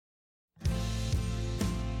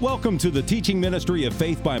Welcome to the teaching ministry of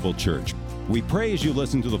Faith Bible Church. We pray as you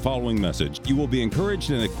listen to the following message, you will be encouraged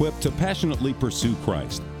and equipped to passionately pursue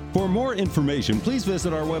Christ. For more information, please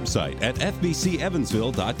visit our website at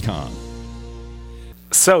fbcevansville.com.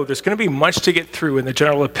 So there's going to be much to get through in the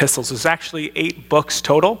general epistles. There's actually 8 books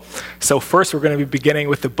total. So first we're going to be beginning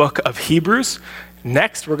with the book of Hebrews.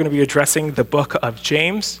 Next we're going to be addressing the book of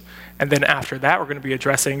James. And then after that we're going to be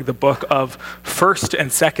addressing the book of 1st and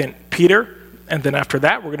 2nd Peter. And then after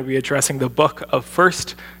that, we're going to be addressing the book of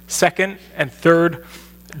 1st, 2nd, and 3rd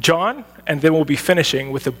John. And then we'll be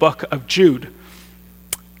finishing with the book of Jude.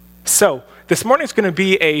 So this morning is going to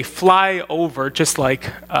be a flyover, just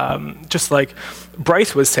like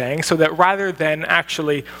Bryce was saying, so that rather than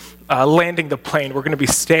actually landing the plane, we're going to be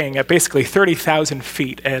staying at basically 30,000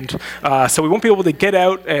 feet. And so we won't be able to get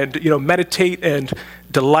out and meditate and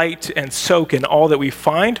delight and soak in all that we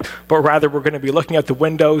find, but rather we're going to be looking out the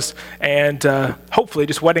windows and hopefully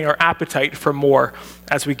just whetting our appetite for more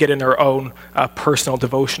as we get in our own personal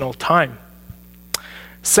devotional time.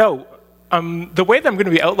 So the way that I'm going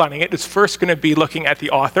to be outlining it is first going to be looking at the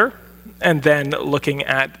author, and then looking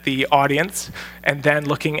at the audience, and then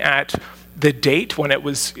looking at the date when it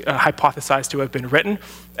was hypothesized to have been written,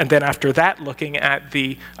 and then after that looking at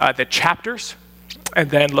the chapters, and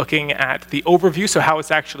then looking at the overview, so how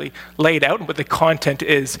it's actually laid out and what the content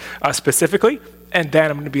is specifically, and then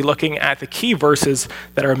I'm going to be looking at the key verses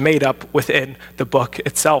that are made up within the book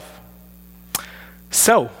itself.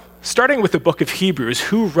 So, starting with the book of Hebrews,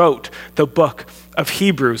 who wrote the book of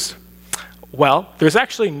Hebrews? Well, there's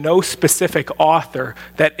actually no specific author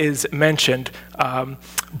that is mentioned,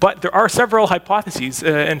 but there are several hypotheses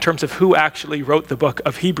in terms of who actually wrote the book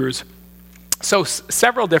of Hebrews. So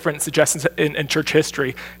several different suggestions in church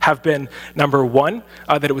history have been, number one,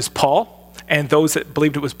 that it was Paul, and those that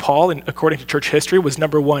believed it was Paul, and according to church history, was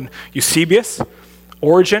number one, Eusebius,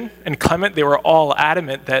 Origen, and Clement. They were all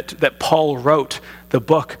adamant that Paul wrote the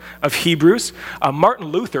book of Hebrews. Martin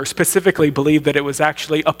Luther specifically believed that it was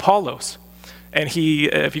actually Apollos. And he,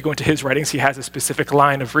 if you go into his writings, he has a specific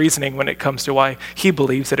line of reasoning when it comes to why he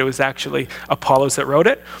believes that it was actually Apollos that wrote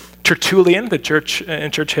it. Tertullian, the church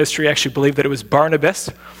in church history, actually believed that it was Barnabas.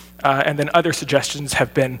 And then other suggestions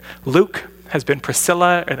have been Luke, has been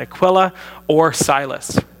Priscilla and Aquila, or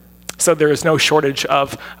Silas. So there is no shortage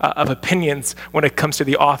of opinions when it comes to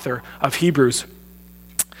the author of Hebrews.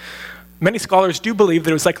 Many scholars do believe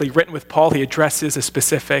that it was likely written with Paul. He addresses a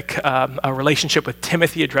specific a relationship with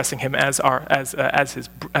Timothy, addressing him as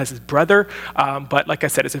his brother. But like I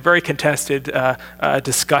said, it's a very contested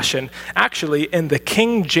discussion. Actually, in the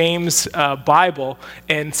King James Bible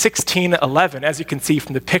in 1611, as you can see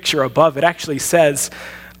from the picture above, it actually says,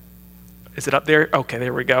 is it up there? Okay,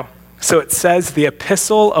 there we go. So it says the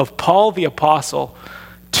epistle of Paul the Apostle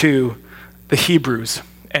to the Hebrews.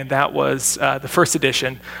 And that was the first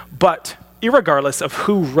edition. But irregardless of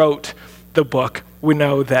who wrote the book, we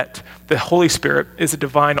know that the Holy Spirit is a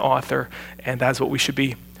divine author, and that's what we should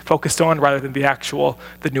be focused on rather than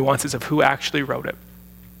the nuances of who actually wrote it.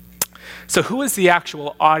 So who is the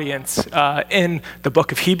actual audience in the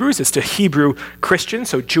book of Hebrews? It's to Hebrew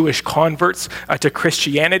Christians, so Jewish converts to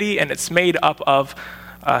Christianity, and it's made up of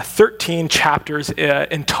 13 chapters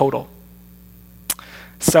in total.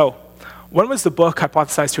 So, when was the book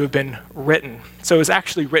hypothesized to have been written? So it was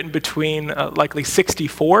actually written between likely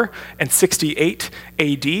 64 and 68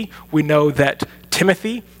 AD. We know that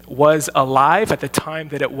Timothy was alive at the time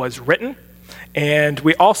that it was written. And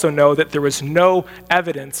we also know that there was no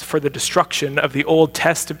evidence for the destruction of the Old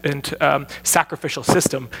Testament sacrificial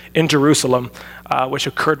system in Jerusalem, which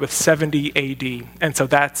occurred with 70 AD. And so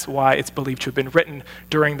that's why it's believed to have been written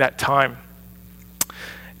during that time.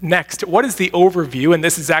 Next, what is the overview? And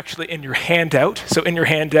this is actually in your handout. So in your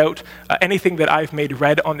handout, anything that I've made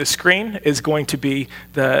red on the screen is going to be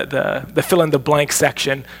the fill-in-the-blank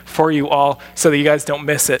section for you all so that you guys don't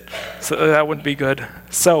miss it. So that wouldn't be good.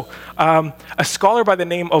 So a scholar by the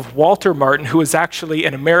name of Walter Martin, who is actually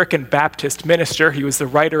an American Baptist minister, he was the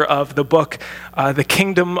writer of the book, The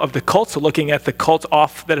Kingdom of the Cult, so looking at the cult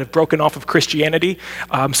that have broken off of Christianity.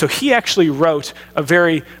 So he actually wrote a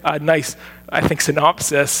very nice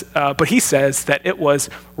synopsis, but he says that it was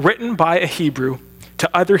written by a Hebrew to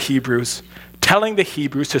other Hebrews, telling the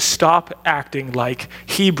Hebrews to stop acting like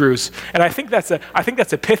Hebrews. And I think that's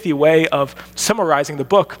a pithy way of summarizing the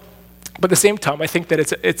book. But at the same time, I think that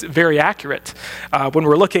it's very accurate. When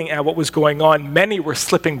we're looking at what was going on, many were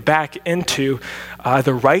slipping back into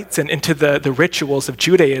the rites and into the rituals of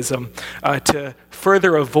Judaism to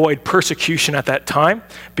further avoid persecution at that time,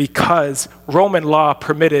 because Roman law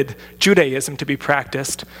permitted Judaism to be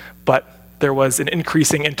practiced, but there was an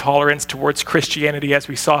increasing intolerance towards Christianity, as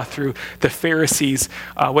we saw through the Pharisees,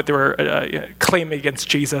 what they were claiming against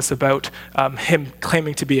Jesus about him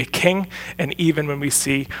claiming to be a king, and even when we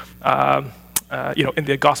see, in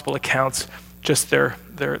the gospel accounts, just the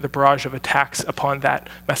barrage of attacks upon that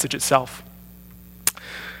message itself.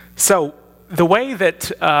 So the way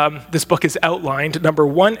that this book is outlined, number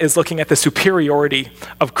one is looking at the superiority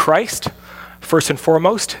of Christ, first and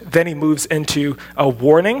foremost. Then he moves into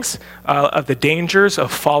warnings of the dangers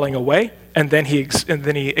of falling away, and then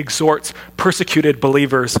he exhorts persecuted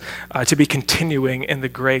believers to be continuing in the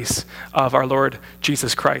grace of our Lord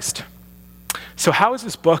Jesus Christ. So how is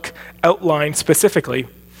this book outlined specifically?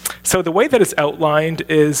 So the way that it's outlined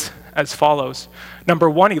is as follows. Number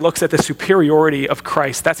one, he looks at the superiority of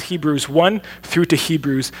Christ. That's Hebrews 1 through to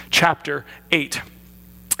Hebrews chapter 8.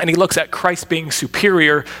 And he looks at Christ being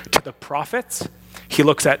superior to the prophets. He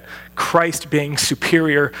looks at Christ being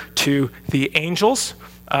superior to the angels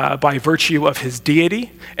by virtue of his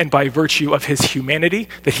deity and by virtue of his humanity,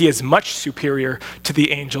 that he is much superior to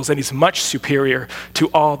the angels and he's much superior to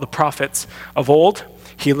all the prophets of old.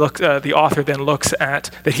 The author then looks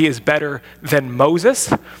at that he is better than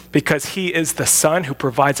Moses because he is the son who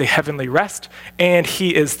provides a heavenly rest, and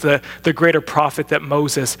he is the greater prophet that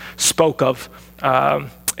Moses spoke of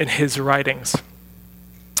in his writings.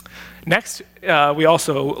 Next, we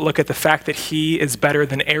also look at the fact that he is better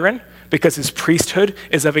than Aaron because his priesthood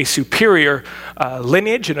is of a superior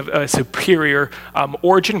lineage and of a superior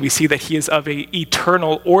origin. We see that he is of an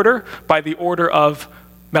eternal order by the order of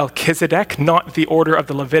Melchizedek, not the order of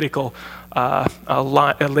the Levitical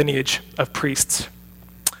lineage of priests.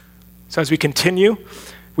 So as we continue,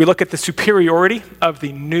 we look at the superiority of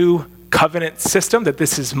the new covenant system, that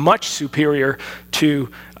this is much superior to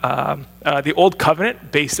the old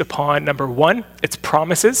covenant based upon, number one, its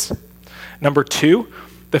promises. Number two,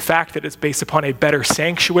 the fact that it's based upon a better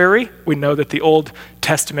sanctuary. We know that the Old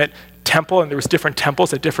Testament temple, and there was different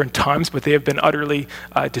temples at different times, but they have been utterly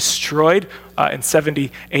destroyed in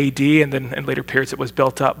 70 AD, and then in later periods it was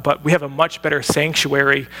built up. But we have a much better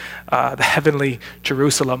sanctuary, the heavenly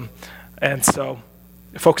Jerusalem. And so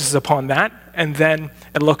it focuses upon that. And then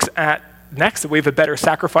it looks at next that we have a better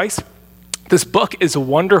sacrifice. This book is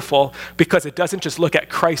wonderful because it doesn't just look at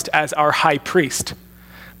Christ as our high priest,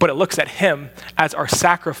 but it looks at him as our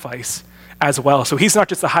sacrifice as well. So he's not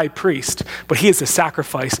just a high priest, but he is a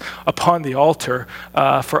sacrifice upon the altar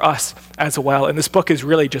for us as well. And this book is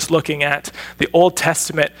really just looking at the Old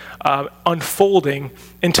Testament unfolding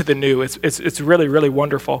into the new. It's really, really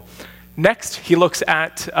wonderful. Next, he looks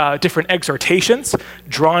at different exhortations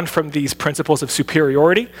drawn from these principles of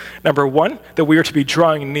superiority. Number one, that we are to be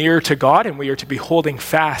drawing near to God and we are to be holding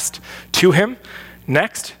fast to him.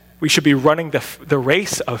 Next, we should be running the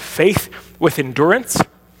race of faith with endurance.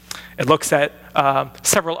 It looks at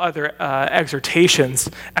several other exhortations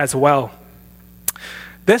as well.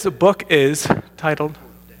 This book is titled,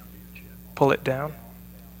 Pull It Down?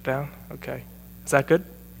 Down? Okay. Is that good?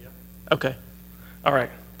 Yep. Okay. All right.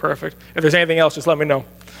 Perfect. If there's anything else, just let me know.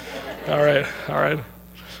 All right.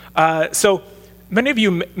 So many of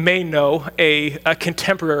you may know a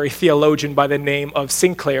contemporary theologian by the name of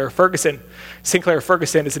Sinclair Ferguson. Sinclair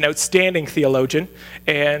Ferguson is an outstanding theologian,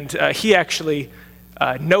 and he actually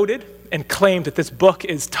noted and claimed that this book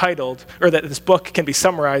is titled, or that this book can be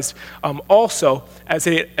summarized also as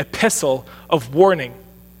an epistle of warning.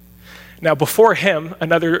 Now, before him,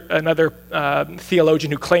 another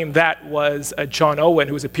theologian who claimed that was John Owen,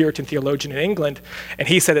 who was a Puritan theologian in England, and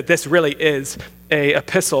he said that this really is an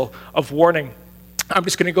epistle of warning. I'm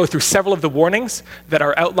just going to go through several of the warnings that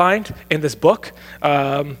are outlined in this book,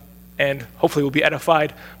 and hopefully we'll be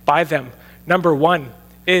edified by them. Number one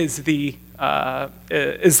is the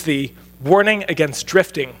warning against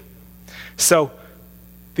drifting. So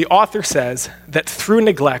the author says that through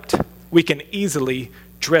neglect, we can easily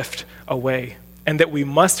drift away, and that we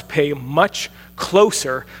must pay much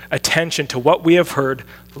closer attention to what we have heard,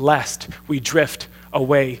 lest we drift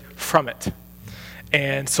away from it.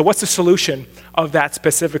 And so what's the solution of that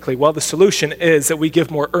specifically? Well, the solution is that we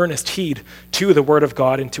give more earnest heed to the Word of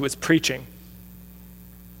God and to its preaching.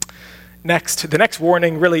 Next, the next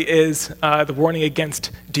warning really is the warning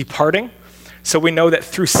against departing. So we know that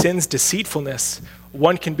through sin's deceitfulness,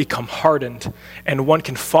 one can become hardened and one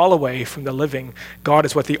can fall away from the living God,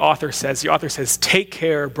 is what the author says. The author says, "Take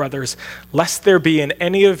care, brothers, lest there be in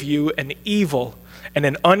any of you an evil and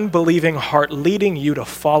an unbelieving heart leading you to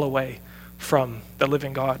fall away from the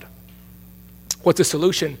living God." What's the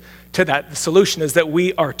solution to that? The solution is that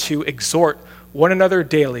we are to exhort one another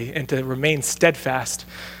daily and to remain steadfast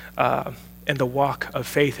in the walk of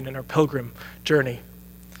faith and in our pilgrim journey.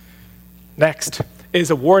 Next is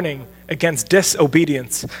a warning against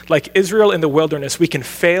disobedience. Like Israel in the wilderness, we can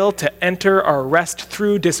fail to enter our rest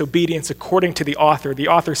through disobedience according to the author. The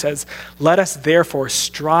author says, "Let us therefore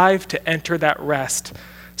strive to enter that rest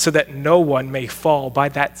so that no one may fall by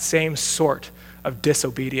that same sort of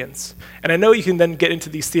disobedience." And I know you can then get into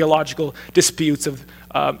these theological disputes of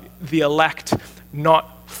the elect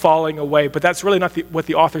not falling away, but that's really not what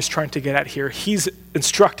the author's trying to get at here. He's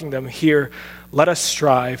instructing them here, let us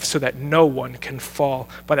strive so that no one can fall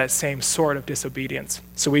by that same sort of disobedience.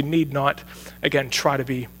 So we need not, again, try to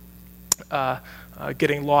be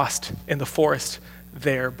getting lost in the forest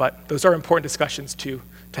there, but those are important discussions to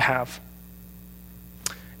have.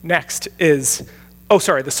 Next is,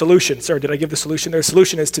 the solution. Sorry, did I give the solution there? The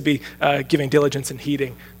solution is to be giving diligence and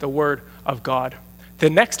heeding the word of God. The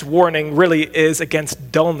next warning really is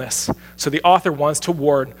against dullness. So the author wants to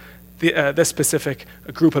warn this specific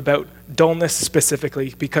group about dullness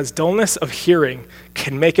specifically, because dullness of hearing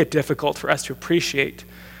can make it difficult for us to appreciate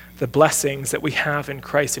the blessings that we have in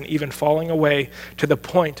Christ, and even falling away to the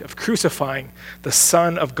point of crucifying the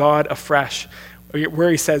Son of God afresh, where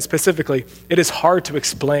he says specifically, "It is hard to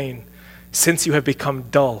explain since you have become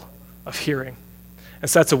dull of hearing." And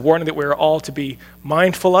so that's a warning that we're all to be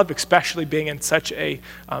mindful of, especially being in such a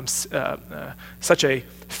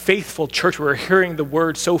faithful church where we're hearing the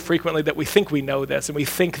word so frequently that we think we know this, and we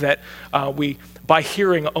think that we, by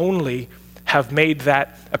hearing only, have made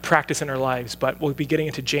that a practice in our lives. But we'll be getting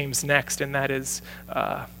into James next, and that's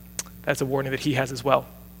a warning that he has as well.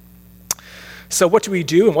 So what do we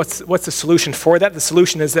do, and what's the solution for that? The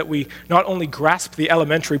solution is that we not only grasp the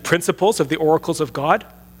elementary principles of the oracles of God,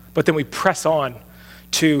 but then we press on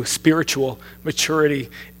to spiritual maturity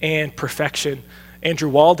and perfection. Andrew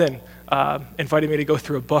Walden invited me to go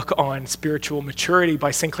through a book on spiritual maturity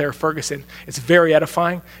by Sinclair Ferguson. It's very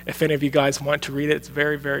edifying. If any of you guys want to read it, it's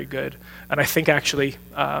very, very good. And I think actually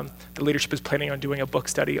the leadership is planning on doing a book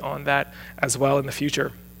study on that as well in the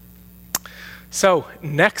future. So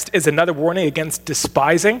next is another warning against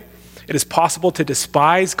despising. It is possible to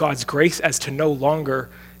despise God's grace as to no longer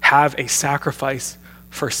have a sacrifice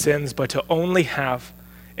for sins, but to only have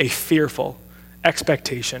a fearful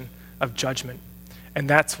expectation of judgment. And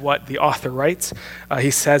that's what the author writes. He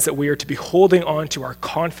says that we are to be holding on to our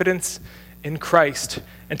confidence in Christ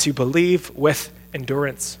and to believe with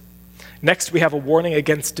endurance. Next, we have a warning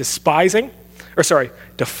against defying.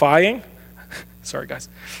 Sorry, guys.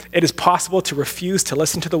 It is possible to refuse to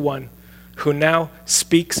listen to the one who now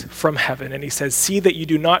speaks from heaven. And he says, see that you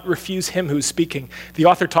do not refuse him who's speaking. The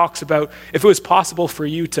author talks about if it was possible for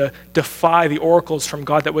you to defy the oracles from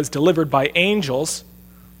God that was delivered by angels,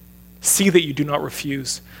 see that you do not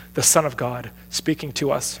refuse the Son of God speaking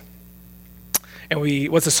to us. And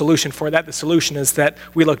what's the solution for that? The solution is that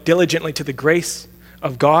we look diligently to the grace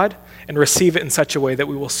of God and receive it in such a way that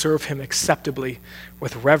we will serve him acceptably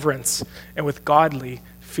with reverence and with godly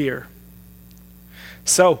fear.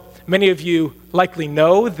 So many of you likely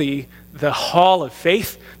know the hall of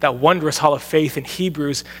faith, that wondrous hall of faith in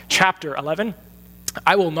Hebrews chapter 11.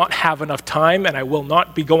 I will not have enough time, and I will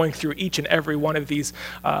not be going through each and every one of these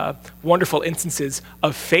wonderful instances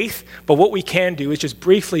of faith, but what we can do is just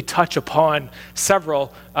briefly touch upon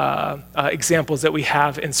several examples that we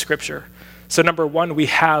have in Scripture. So number one we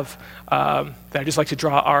have, that I'd just like to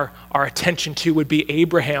draw our attention to, would be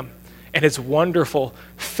Abraham and his wonderful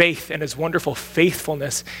faith and his wonderful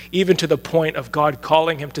faithfulness, even to the point of God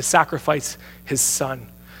calling him to sacrifice his son.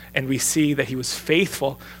 And we see that he was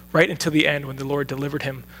faithful right until the end when the Lord delivered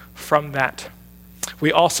him from that.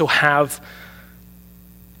 We also have,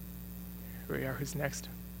 who's next?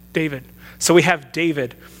 David. So we have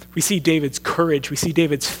David. We see David's courage. We see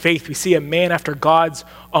David's faith. We see a man after God's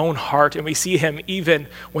own heart. And we see him even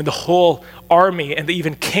when the whole army and the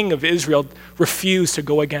even king of Israel refused to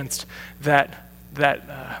go against that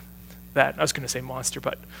I was going to say monster,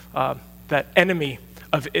 but that enemy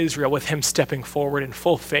of Israel, with him stepping forward in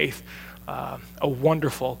full faith. A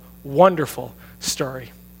wonderful, wonderful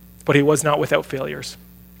story. But he was not without failures.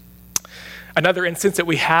 Another instance that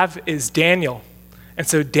we have is Daniel. And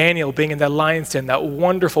so Daniel being in the lion's den, that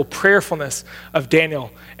wonderful prayerfulness of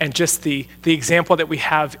Daniel, and just the example that we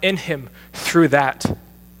have in him through that.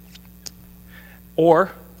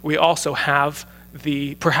 Or we also have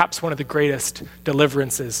perhaps one of the greatest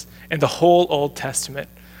deliverances in the whole Old Testament.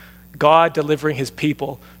 God delivering his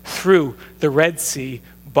people through the Red Sea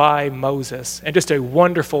by Moses. And just a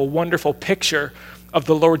wonderful, wonderful picture of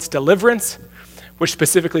the Lord's deliverance, which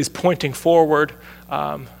specifically is pointing forward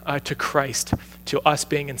to Christ, to us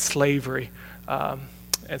being in slavery.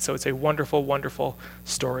 And so it's a wonderful, wonderful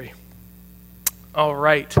story. All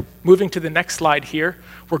right, moving to the next slide here,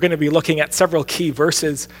 we're going to be looking at several key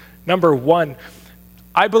verses. Number 1,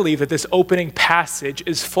 I believe that this opening passage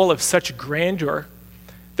is full of such grandeur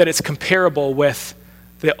that it's comparable with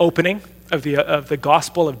the opening of the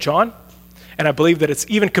Gospel of John. And I believe that it's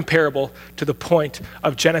even comparable to the point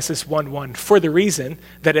of Genesis 1:1 for the reason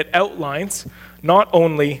that it outlines not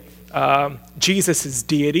only Jesus'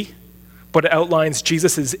 deity, but it outlines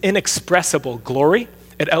Jesus' inexpressible glory.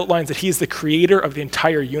 It outlines that he's the creator of the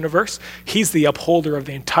entire universe. He's the upholder of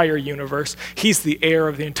the entire universe. He's the heir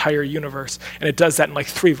of the entire universe. And it does that in like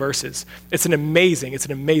 3 verses. It's an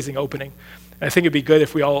amazing opening. And I think it'd be good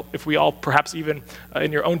if we all perhaps even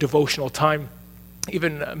in your own devotional time,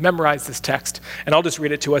 even memorize this text. And I'll just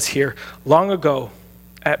read it to us here. Long ago,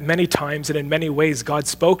 at many times and in many ways, God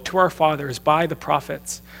spoke to our fathers by the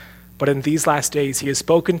prophets. But in these last days, he has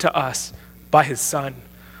spoken to us by his Son,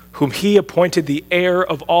 whom he appointed the heir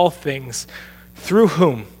of all things, through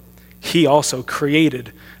whom he also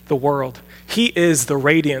created the world. He is the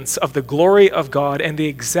radiance of the glory of God and the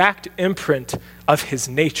exact imprint of his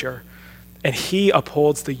nature, and he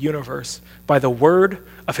upholds the universe by the word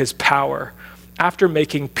of his power. After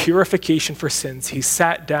making purification for sins, he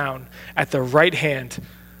sat down at the right hand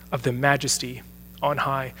of the Majesty on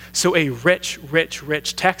high. So a rich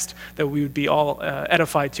text that we would be all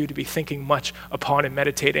edified to be thinking much upon and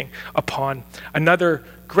meditating upon. Another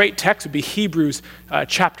great text would be Hebrews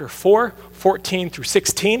chapter 4, 14 through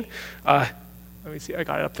 16. Let me see, I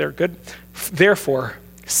got it up there, good. Therefore,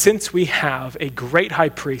 since we have a great high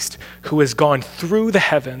priest who has gone through the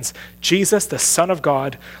heavens, Jesus, the Son of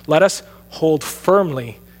God, let us hold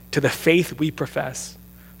firmly to the faith we profess.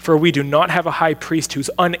 For we do not have a high priest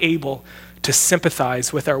who's unable to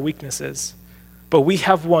sympathize with our weaknesses, but we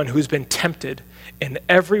have one who's been tempted in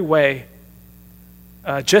every way,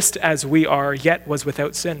 just as we are, yet was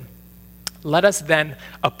without sin. Let us then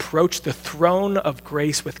approach the throne of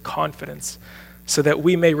grace with confidence, so that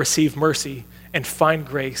we may receive mercy and find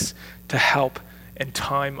grace to help in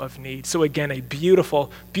time of need. So again, a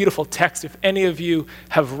beautiful text. If any of you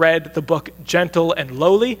have read the book Gentle and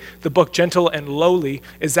Lowly, the book Gentle and Lowly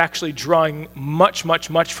is actually drawing much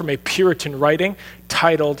from a Puritan writing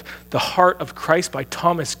titled The Heart of Christ by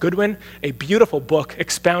Thomas Goodwin, a beautiful book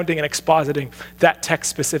expounding and expositing that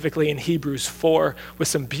text specifically in Hebrews 4 with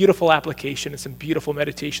some beautiful application and some beautiful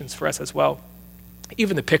meditations for us as well.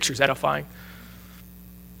 Even the picture's edifying.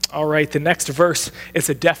 All right, the next verse is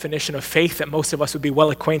a definition of faith that most of us would be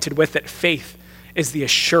well acquainted with, that faith is the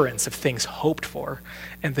assurance of things hoped for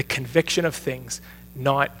and the conviction of things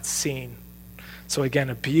not seen. So again,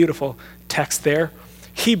 a beautiful text there.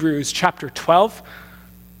 Hebrews chapter 12.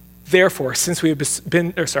 Therefore, since we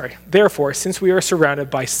are surrounded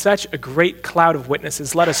by such a great cloud of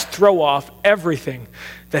witnesses, let us throw off everything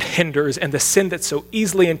that hinders and the sin that so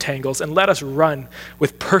easily entangles, and let us run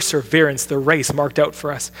with perseverance the race marked out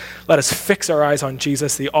for us. Let us fix our eyes on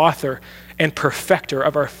Jesus, the author and perfecter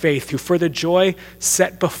of our faith, who for the joy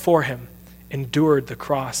set before him endured the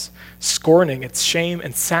cross, scorning its shame,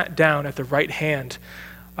 and sat down at the right hand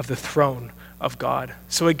of the throne of God.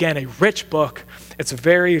 So again, a rich book. It's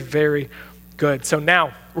very good. So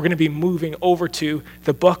now we're going to be moving over to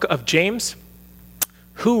the book of James.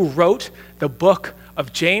 Who wrote the book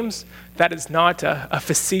of James? That is not a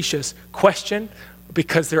facetious question,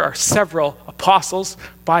 because there are several apostles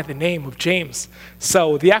by the name of James.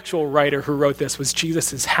 So the actual writer who wrote this was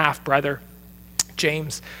Jesus' half-brother,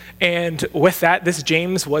 James. And with that, this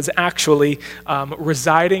James was actually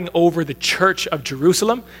residing over the church of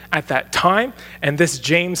Jerusalem at that time. And this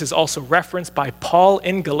James is also referenced by Paul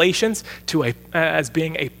in Galatians as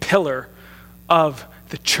being a pillar of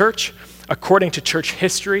the church. According to church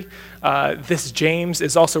history, this James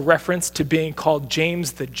is also referenced to being called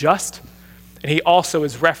James the Just. And he also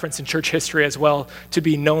is referenced in church history as well to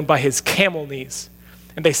be known by his camel knees.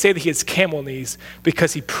 And they say that he has camel knees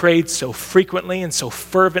because he prayed so frequently and so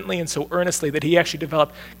fervently and so earnestly that he actually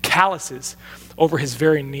developed calluses over his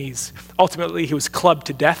very knees. Ultimately, he was clubbed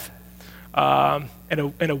to death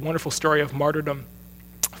in a wonderful story of martyrdom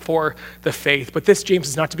for the faith. But this James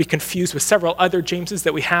is not to be confused with several other Jameses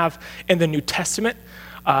that we have in the New Testament.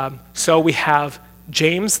 So we have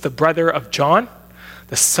James, the brother of John,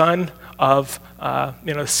 the son of,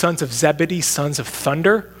 the sons of Zebedee, sons of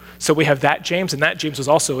thunder. So we have that James, and that James was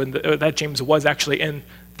also that James was actually in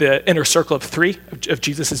the inner circle of 3 of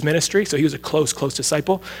Jesus' ministry. So he was a close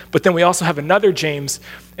disciple. But then we also have another James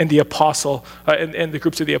in the apostle, in the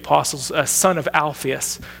groups of the apostles, son of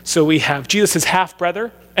Alphaeus. So we have Jesus'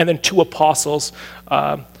 half-brother, and then 2 apostles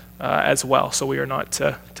as well. So we are not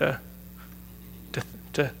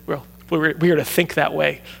we are to think that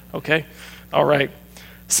way, okay? All right.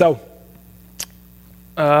 So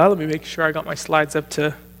let me make sure I got my slides up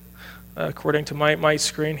to according to my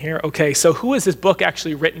screen here. Okay, so who is this book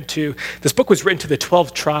actually written to? This book was written to the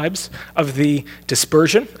 12 tribes of the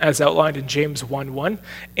dispersion, as outlined in James 1:1.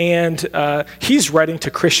 And he's writing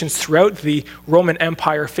to Christians throughout the Roman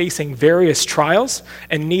Empire facing various trials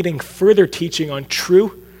and needing further teaching on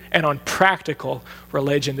true and on practical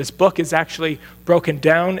religion. This book is actually broken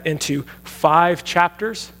down into 5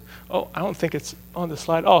 chapters. Oh, I don't think it's on the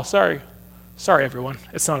slide. Oh, sorry. Sorry, everyone.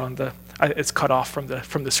 It's not on the... It's cut off from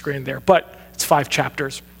the screen there, but it's 5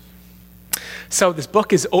 chapters. So the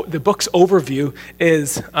book's overview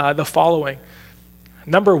is the following.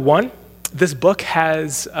 Number 1, this book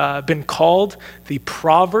has been called the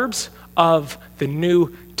Proverbs of the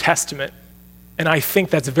New Testament. And I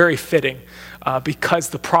think that's very fitting because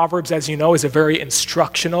the Proverbs, as you know, is a very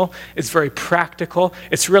instructional, it's very practical.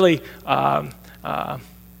 It's really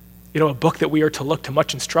a book that we are to look to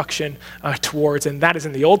much instruction towards, and that is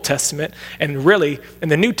in the Old Testament. And really, in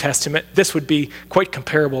the New Testament, this would be quite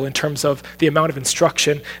comparable in terms of the amount of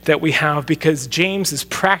instruction that we have, because James is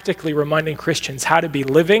practically reminding Christians how to be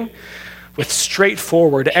living with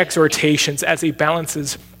straightforward exhortations as he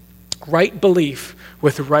balances right belief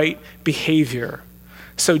with right behavior.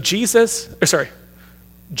 So James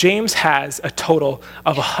has a total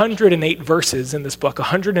of 108 verses in this book,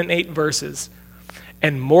 108 verses.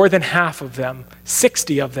 And more than half of them,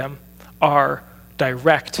 60 of them, are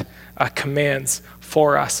direct commands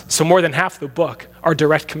for us. So more than half the book are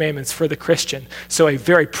direct commandments for the Christian. So a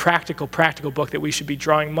very practical book that we should be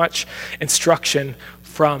drawing much instruction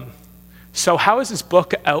from. So how is this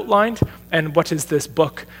book outlined, and what does this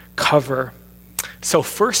book cover? So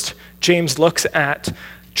first, James looks at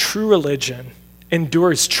true religion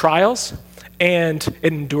endures trials and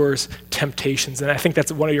it endures temptations. And I think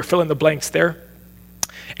that's one of your fill in the blanks there.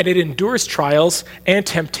 And it endures trials and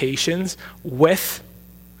temptations with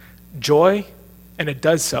joy, and it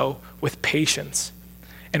does so with patience.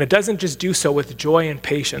 And it doesn't just do so with joy and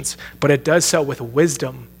patience, but it does so with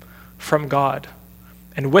wisdom from God.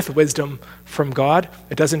 And with wisdom from God,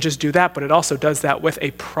 it doesn't just do that, but it also does that with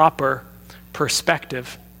a proper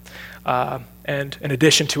perspective. And in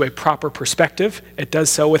addition to a proper perspective, it does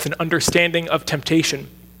so with an understanding of temptation.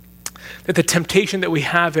 That the temptation that we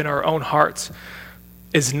have in our own hearts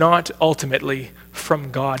is not ultimately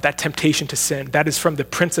from God. That temptation to sin, that is from the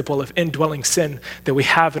principle of indwelling sin that we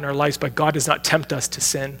have in our lives, but God does not tempt us to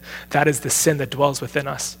sin. That is the sin that dwells within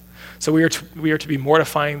us. So we are to be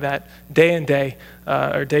mortifying that day in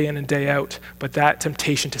and day out, but that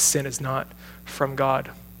temptation to sin is not from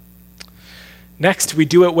God. Next, we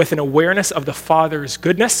do it with an awareness of the Father's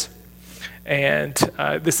goodness. And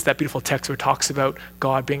this is that beautiful text where it talks about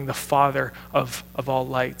God being the Father of all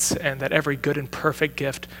lights, and that every good and perfect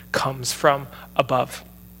gift comes from above.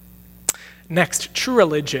 Next, true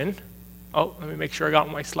religion. Oh, let me make sure I got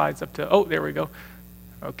my slides up to, oh, there we go.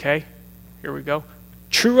 Okay, here we go.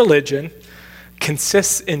 True religion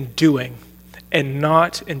consists in doing and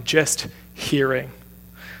not in just hearing.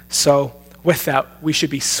 So with that, we should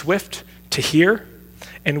be swift to hear,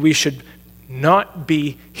 and we should not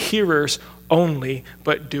be hearers only,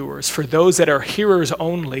 but doers. For those that are hearers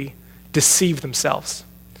only deceive themselves.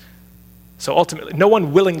 So ultimately, no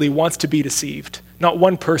one willingly wants to be deceived. Not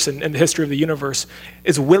one person in the history of the universe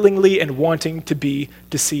is willingly and wanting to be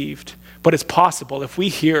deceived. But it's possible. If we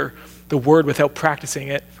hear the word without practicing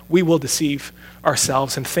it, we will deceive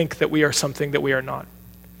ourselves and think that we are something that we are not.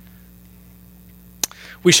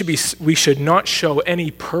 We should not show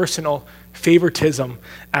any personal favoritism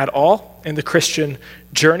at all in the Christian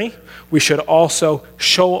journey. We should also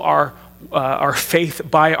show our faith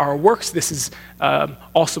by our works. This is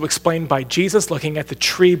also explained by Jesus, looking at the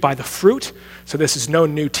tree by the fruit. So this is no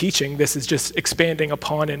new teaching. This is just expanding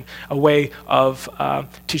upon in a way of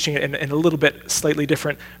teaching it in a little bit slightly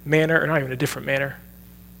different manner, or not even a different manner,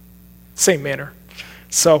 same manner.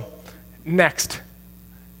 So next,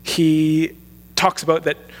 he talks about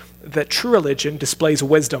that true religion displays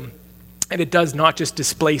wisdom, and it does not just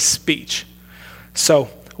display speech. So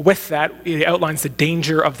with that, he outlines the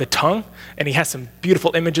danger of the tongue, and he has some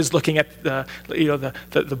beautiful images looking at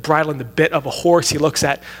the bridle and the bit of a horse. He looks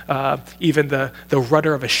at even the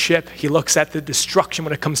rudder of a ship. He looks at the destruction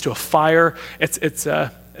when it comes to a fire.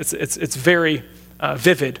 It's very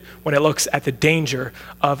vivid when it looks at the danger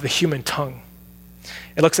of the human tongue.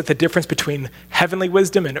 It looks at the difference between heavenly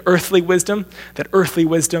wisdom and earthly wisdom, that earthly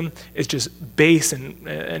wisdom is just base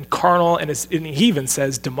and carnal, and he even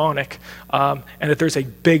says demonic, and that there's a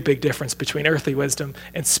big, big difference between earthly wisdom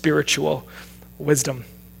and spiritual wisdom.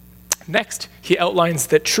 Next, he outlines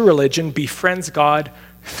that true religion befriends God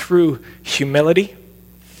through humility.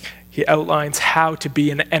 He outlines how to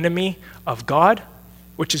be an enemy of God,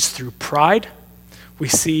 which is through pride. We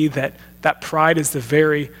see that pride is the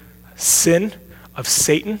very sin of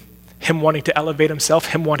Satan, him wanting to elevate himself,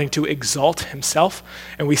 him wanting to exalt himself.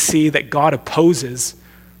 And we see that God opposes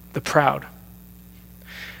the proud.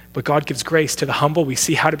 But God gives grace to the humble. We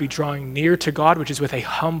see how to be drawing near to God, which is with a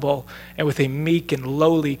humble and with a meek and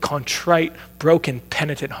lowly, contrite, broken,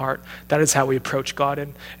 penitent heart. That is how we approach God,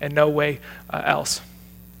 and no way else.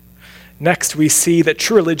 Next, we see that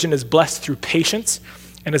true religion is blessed through patience,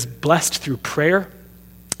 and is blessed through prayer,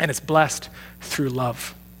 and it's blessed through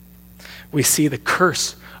love. We see the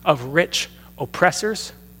curse of rich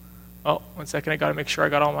oppressors. Oh, 1 second, I got to make sure I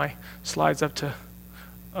got all my slides up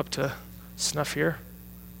to snuff here.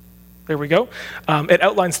 There we go. It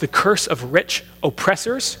outlines the curse of rich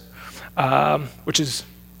oppressors, which is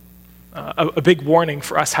a big warning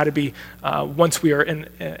for us how to be, once we are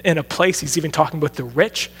in a place, he's even talking about the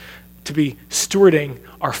rich, to be stewarding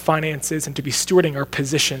our finances and to be stewarding our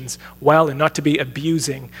positions well, and not to be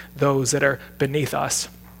abusing those that are beneath us.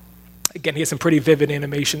 Again, he has some pretty vivid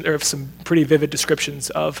animation, or some pretty vivid descriptions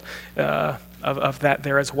of that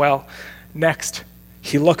there as well. Next,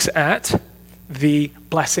 he looks at the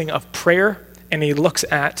blessing of prayer, and he looks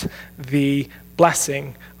at the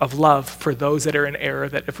blessing of love for those that are in error,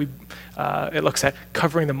 that it looks at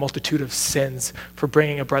covering the multitude of sins for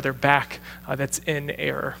bringing a brother back that's in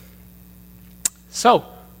error. So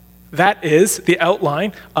that is the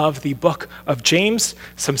outline of the book of James.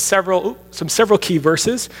 Some several key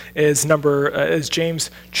verses is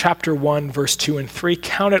James chapter 1, verse 2 and 3.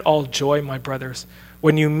 Count it all joy, my brothers,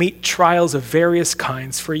 when you meet trials of various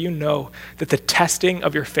kinds, for you know that the testing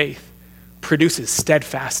of your faith produces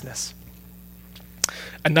steadfastness.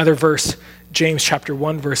 Another verse, James chapter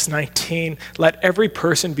 1, verse 19, let every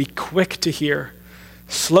person be quick to hear,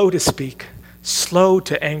 slow to speak, slow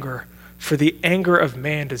to anger, for the anger of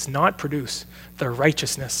man does not produce the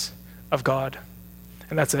righteousness of God.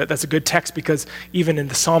 And that's a good text, because even in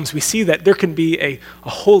the Psalms we see that there can be a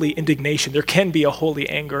holy indignation, there can be a holy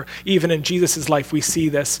anger. Even in Jesus' life we see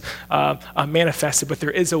this manifested, but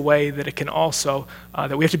there is a way that it can also,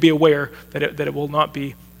 that we have to be aware that it will not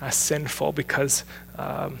be sinful, because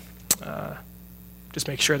just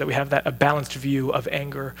make sure that we have a balanced view of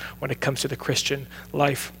anger when it comes to the Christian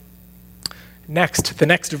life. Next, the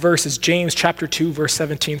next verse is James chapter 2, verse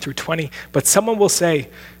 17 through 20. But someone will say,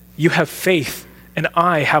 you have faith, and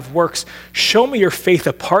I have works. Show me your faith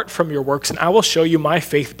apart from your works, and I will show you my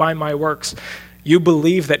faith by my works. You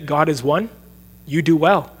believe that God is one? You do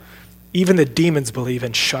well. Even the demons believe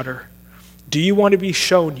and shudder. Do you want to be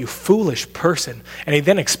shown, you foolish person? And he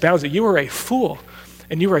then expounds it. You are a fool,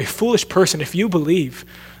 and you are a foolish person if you believe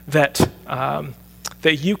that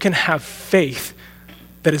you can have faith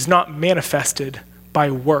that is not manifested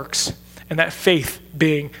by works, and that faith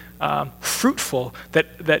being fruitful,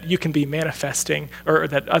 that you can be manifesting, or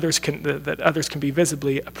that others can be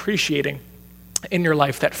visibly appreciating in your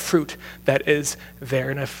life, that fruit that is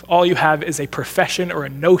there. And if all you have is a profession or a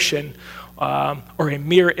notion or a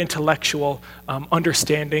mere intellectual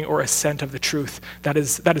understanding or assent of the truth, that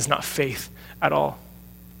is not faith at all.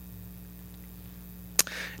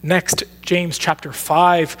 Next, James chapter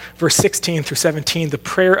 5, verse 16 through 17, the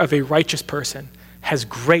prayer of a righteous person has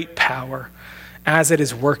great power as it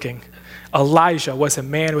is working. Elijah was a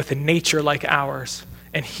man with a nature like ours,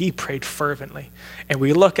 and he prayed fervently. And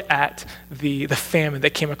we look at the famine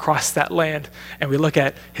that came across that land, and we look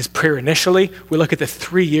at his prayer initially. We look at the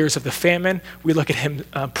 3 years of the famine. We look at him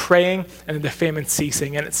praying, and then the famine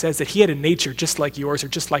ceasing. And it says that he had a nature just like yours, or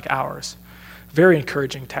just like ours. Very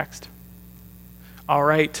encouraging text. All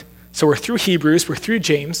right, so we're through Hebrews, we're through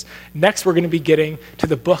James. Next, we're going to be getting to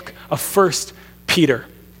the book of 1 Peter.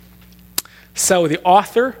 So the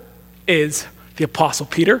author is the Apostle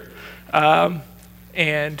Peter.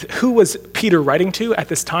 And who was Peter writing to at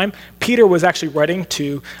this time? Peter was actually writing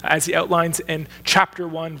to, as he outlines in chapter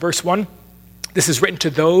 1, verse 1, this is written to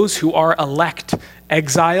those who are elect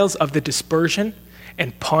exiles of the dispersion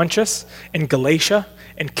in Pontus, in Galatia,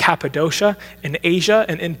 in Cappadocia, in Asia,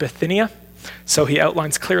 and in Bithynia. So he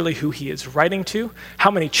outlines clearly who he is writing to. How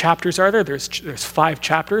many chapters are there? There's 5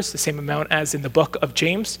 chapters, the same amount as in the book of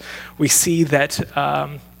James. We see that,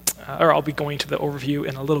 or I'll be going to the overview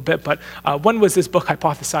in a little bit, but when was this book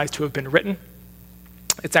hypothesized to have been written?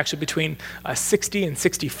 It's actually between 60 and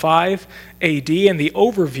 65 AD, and the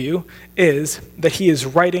overview is that he is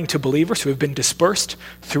writing to believers who have been dispersed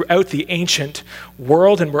throughout the ancient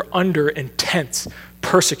world and were under intense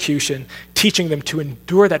persecution, teaching them to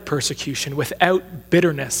endure that persecution without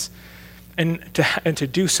bitterness and to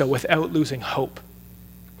do so without losing hope.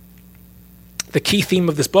 The key theme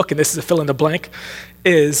of this book, and this is a fill in the blank,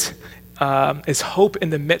 is hope in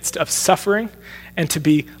the midst of suffering and to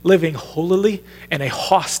be living holily in a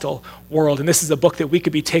hostile world. And this is a book that we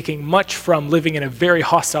could be taking much from living in a very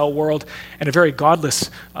hostile world and a very godless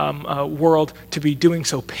world, to be doing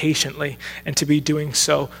so patiently and to be doing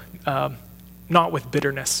so not with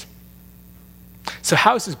bitterness. So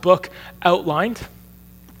how is this book outlined?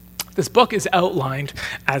 This book is outlined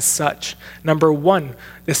as such. Number one,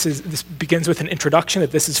 this begins with an introduction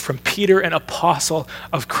that this is from Peter, an apostle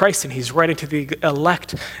of Christ, and he's writing to the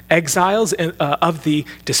elect exiles of the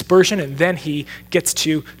dispersion, and then he gets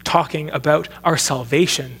to talking about our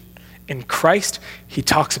salvation in Christ. He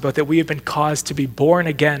talks about that we have been caused to be born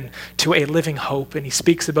again to a living hope, and he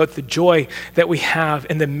speaks about the joy that we have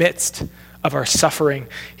in the midst of our suffering.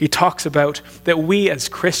 He talks about that we as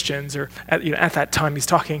Christians, or at that time he's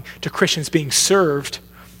talking to Christians being served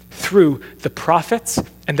through the prophets,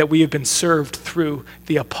 and that we have been served through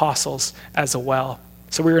the apostles as well.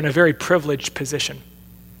 So we're in a very privileged position.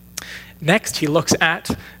 Next, he looks at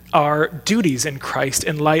our duties in Christ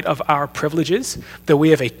in light of our privileges, that we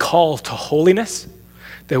have a call to holiness,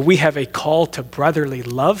 that we have a call to brotherly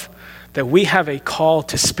love, that we have a call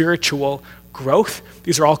to spiritual growth.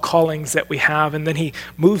 These are all callings that we have. And then he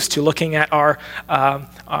moves to looking at our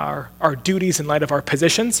duties in light of our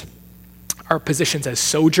positions as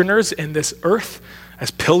sojourners in this earth,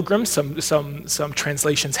 as pilgrims. Some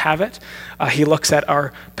translations have it. He looks at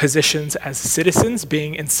our positions as citizens,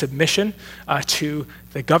 being in submission to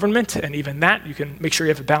the government, and even that, you can make sure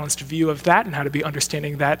you have a balanced view of that and how to be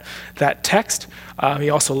understanding that text. He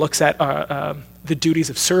also looks at the duties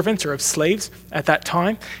of servants or of slaves at that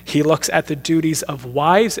time. He looks at the duties of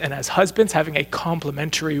wives and as husbands having a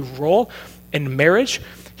complementary role in marriage.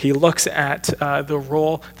 He looks at the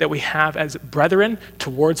role that we have as brethren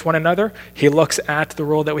towards one another. He looks at the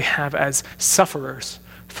role that we have as sufferers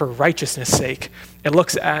for righteousness' sake. It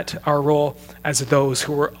looks at our role as those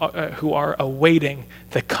who are awaiting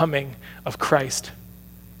the coming of Christ.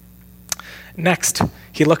 Next,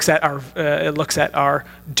 he looks at our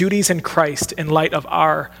duties in Christ in light of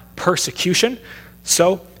our persecution.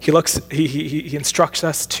 So he instructs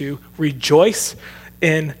us to rejoice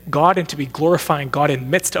in God and to be glorifying God in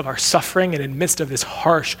midst of our suffering and in midst of this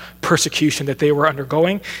harsh persecution that they were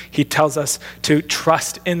undergoing. He tells us to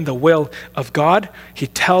trust in the will of God. He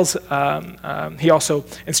also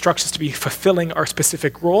instructs us to be fulfilling our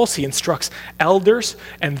specific roles. He instructs elders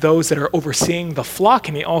and those that are overseeing the flock,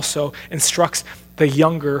 and he also instructs the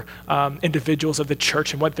younger individuals of the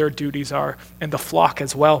church and what their duties are in the flock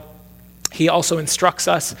as well. He also instructs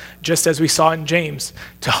us, just as we saw in James,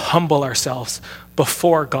 to humble ourselves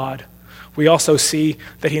before God. We also see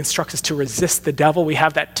that he instructs us to resist the devil. We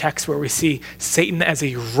have that text where we see Satan as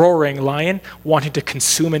a roaring lion wanting to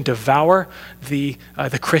consume and devour the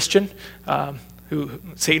Christian,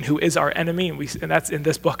 Satan, who is our enemy, and that's in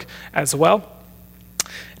this book as well.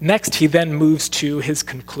 Next, he then moves to his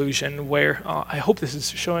conclusion where, I hope this is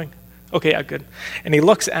showing. Okay, yeah, good. And he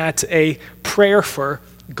looks at a prayer for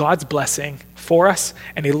God's blessing for us,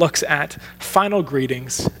 and he looks at final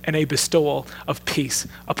greetings and a bestowal of peace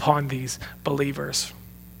upon these believers.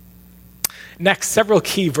 Next, several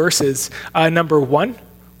key verses. Number one,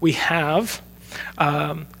 we have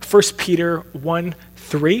 1 Peter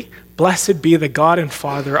 1:3. Blessed be the God and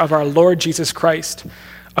Father of our Lord Jesus Christ.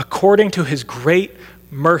 According to his great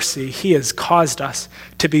mercy, he has caused us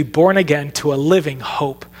to be born again to a living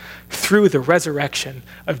hope through the resurrection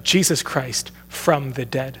of Jesus Christ from the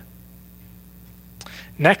dead.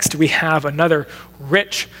 Next, we have another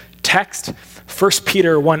rich text, 1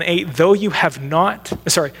 Peter 1:8. Though you have not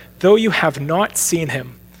seen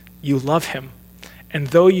him, you love him. And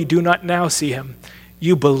though you do not now see him,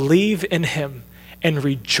 you believe in him and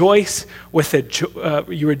rejoice with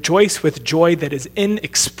joy that is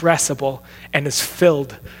inexpressible and is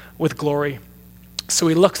filled with glory. So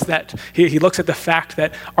he looks at the fact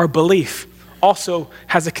that our belief also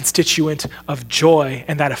has a constituent of joy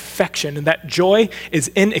and that affection, and that joy is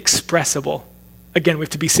inexpressible. Again, we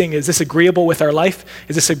have to be seeing, is this agreeable with our life?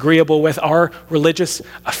 Is this agreeable with our religious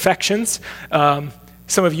affections?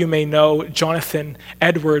 Some of you may know Jonathan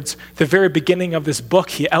Edwards. The very beginning of this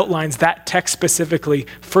book, he outlines that text specifically,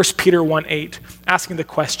 1 Peter 1:8, asking the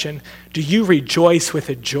question, do you rejoice with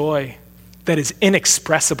a joy that is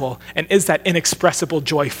inexpressible? And is that inexpressible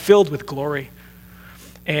joy filled with glory?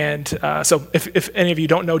 And so if any of you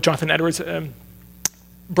don't know Jonathan Edwards,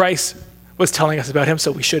 Bryce was telling us about him,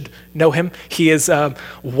 so we should know him. He is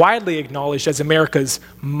widely acknowledged as America's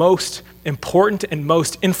most important and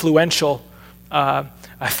most influential a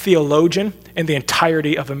theologian in the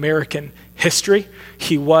entirety of American history.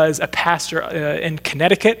 He was a pastor in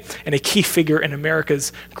Connecticut and a key figure in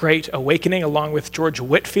America's Great Awakening, along with George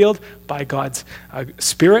Whitefield, by God's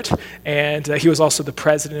Spirit. And he was also the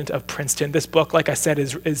president of Princeton. This book, like I said,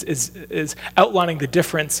 is outlining the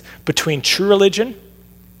difference between true religion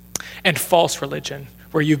and false religion,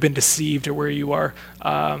 where you've been deceived or where you are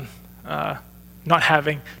not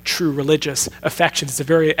having true religious affections. It's a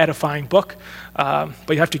very edifying book, but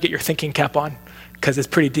you have to get your thinking cap on because it's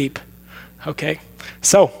pretty deep. Okay,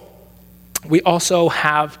 so we also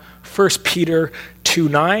have 1 Peter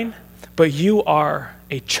 2:9, but you are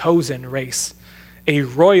a chosen race, a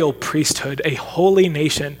royal priesthood, a holy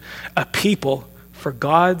nation, a people for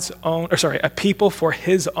a people for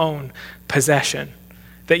his own possession,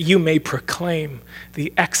 that you may proclaim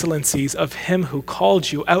the excellencies of him who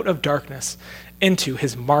called you out of darkness into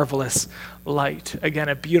his marvelous light. Again,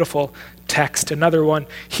 a beautiful text. Another one,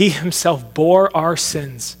 he himself bore our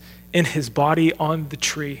sins in his body on the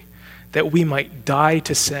tree, that we might die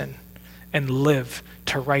to sin and live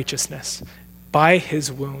to righteousness. By his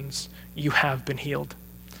wounds you have been healed.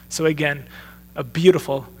 So again, a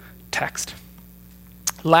beautiful text.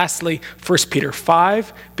 Lastly, 1 Peter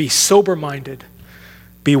 5, be sober-minded,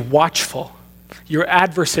 be watchful. Your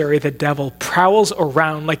adversary, the devil, prowls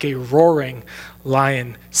around like a roaring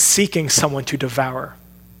lion, seeking someone to devour.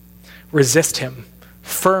 Resist him,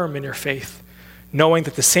 firm in your faith, knowing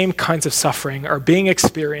that the same kinds of suffering are being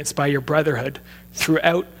experienced by your brotherhood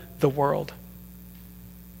throughout the world.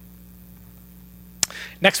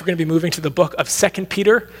 Next, we're going to be moving to the book of 2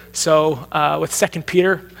 Peter. So with 2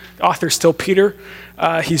 Peter, the author's still Peter.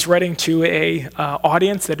 He's writing to a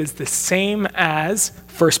audience that is the same as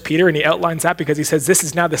 1 Peter, and he outlines that because he says, this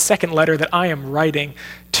is now the second letter that I am writing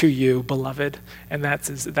to you, beloved. And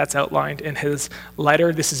that's outlined in his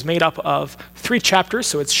letter. This is made up of 3 chapters,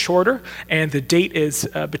 so it's shorter, and the date is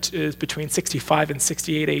between 65 and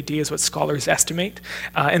 68 AD is what scholars estimate.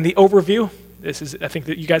 In the overview, I think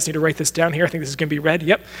that you guys need to write this down here. I think this is going to be read.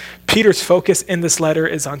 Yep. Peter's focus in this letter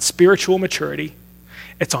is on spiritual maturity.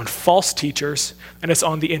 It's on false teachers, and it's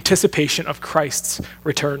on the anticipation of Christ's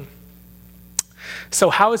return.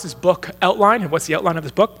 So how is this book outlined, and what's the outline of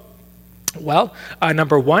this book? Well,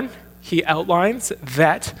 number one, he begins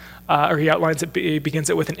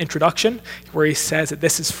it with an introduction where he says that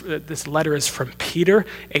this letter is from Peter,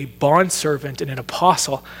 a bondservant and an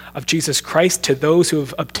apostle of Jesus Christ, to those who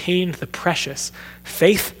have obtained the precious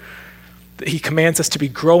faith. He commands us to be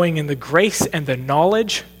growing in the grace and the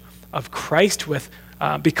knowledge of Christ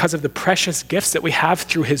because of the precious gifts that we have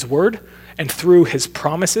through his word and through his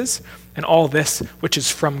promises, and all this which is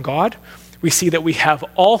from God. We see that we have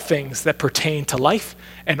all things that pertain to life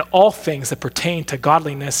and all things that pertain to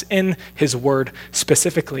godliness in his word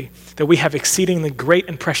specifically, that we have exceedingly great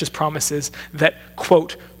and precious promises that,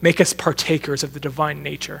 quote, make us partakers of the divine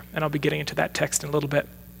nature. And I'll be getting into that text in a little bit.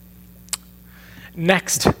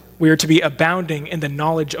 Next, we are to be abounding in the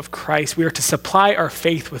knowledge of Christ. We are to supply our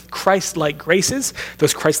faith with Christ-like graces.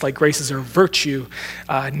 Those Christ-like graces are virtue,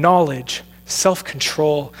 knowledge,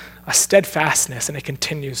 self-control, a steadfastness, and it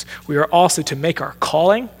continues. We are also to make our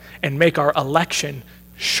calling and make our election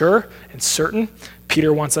sure and certain.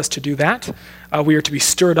 Peter wants us to do that. We are to be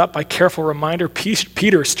stirred up by careful reminder.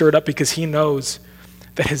 Peter is stirred up because he knows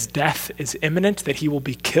that his death is imminent, that he will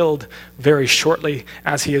be killed very shortly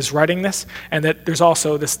as he is writing this, and that there's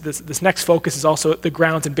also this next focus is also the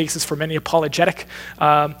grounds and basis for many apologetic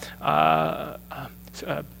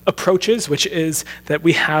approaches, which is that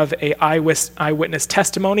we have an eyewitness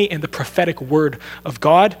testimony in the prophetic word of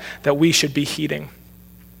God that we should be heeding.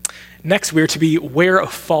 Next, we are to be aware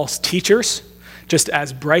of false teachers, just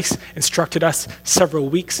as Bryce instructed us several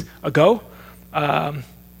weeks ago.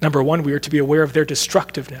 Number one, we are to be aware of their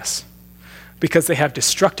destructiveness because they have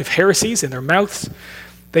destructive heresies in their mouths.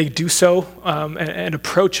 They do so and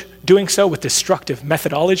approach doing so with destructive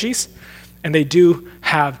methodologies, and they do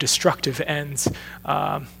have destructive ends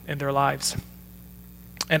in their lives,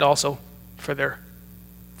 and also for their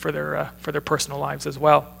personal lives as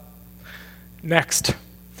well. Next,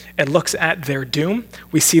 it looks at their doom.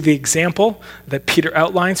 We see the example that Peter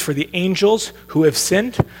outlines for the angels who have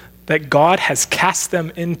sinned, that God has cast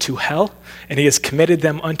them into hell, and he has committed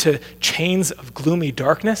them unto chains of gloomy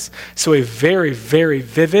darkness. So a very, very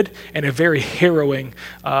vivid and a very harrowing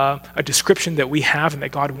a description that we have and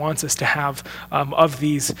that God wants us to have of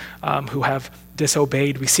these who have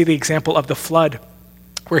disobeyed. We see the example of the flood,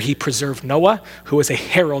 where he preserved Noah, who was a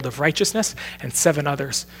herald of righteousness, and 7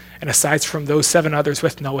 others. And aside from those 7 others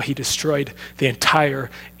with Noah, he destroyed the entire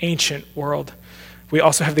ancient world. We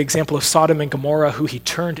also have the example of Sodom and Gomorrah, who he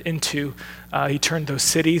turned those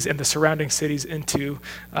cities and the surrounding cities into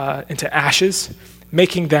ashes,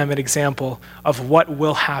 making them an example of what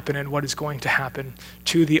will happen and what is going to happen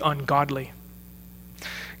to the ungodly.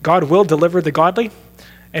 God will deliver the godly,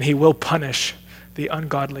 and he will punish the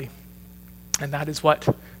ungodly. And that is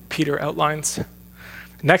what Peter outlines.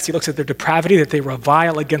 Next, he looks at their depravity, that they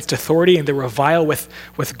revile against authority, and they revile with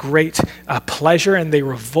great pleasure, and they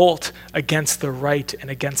revolt against the right and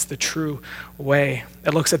against the true way.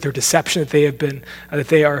 It looks at their deception, that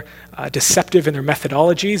they are deceptive in their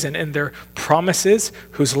methodologies and in their promises,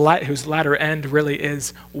 whose latter end really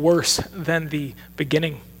is worse than the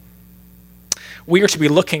beginning. We are to be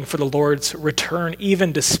looking for the Lord's return,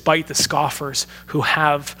 even despite the scoffers who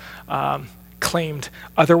have claimed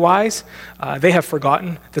otherwise. They have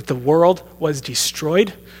forgotten that the world was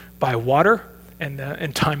destroyed by water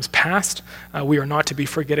in times past. We are not to be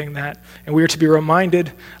forgetting that. And we are to be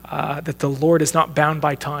reminded that the Lord is not bound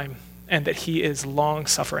by time and that he is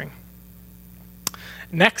long-suffering.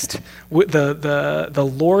 Next,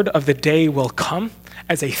 the Lord of the day will come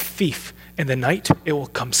as a thief in the night. It will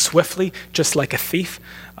come swiftly, just like a thief.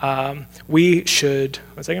 We should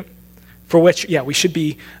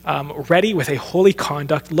be ready with a holy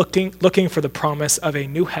conduct, looking for the promise of a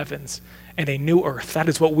new heavens and a new earth. That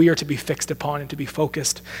is what we are to be fixed upon and to be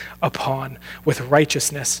focused upon with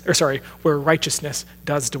where righteousness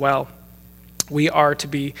does dwell. We are to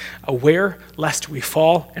be aware lest we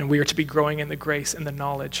fall, and we are to be growing in the grace and the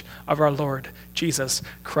knowledge of our Lord Jesus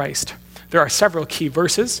Christ. There are several key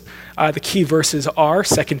verses. The key verses are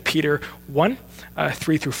 2 Peter 1,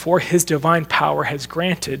 3 through 4. His divine power has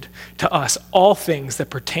granted to us all things that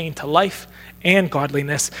pertain to life and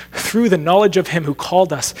godliness through the knowledge of him who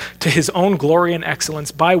called us to his own glory and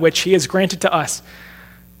excellence, by which he has granted to us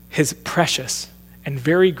his precious and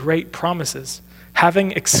very great promises,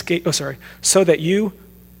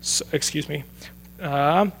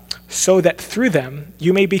 so that through them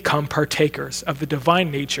you may become partakers of the divine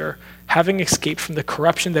nature, having escaped from the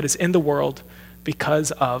corruption that is in the world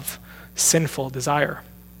because of sinful desire.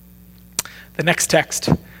 The next text,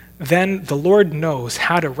 then the Lord knows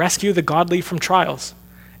how to rescue the godly from trials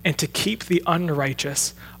and to keep the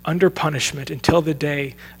unrighteous under punishment until the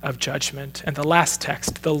day of judgment. And the last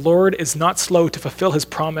text, the Lord is not slow to fulfill his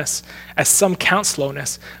promise, as some count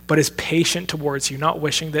slowness, but is patient towards you, not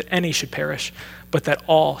wishing that any should perish, but that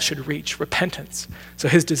all should reach repentance. So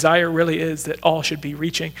his desire really is that all should be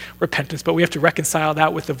reaching repentance, but we have to reconcile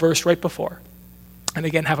that with the verse right before. And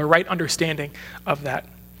again, have a right understanding of that.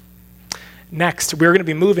 Next, we're going to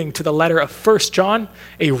be moving to the letter of 1 John,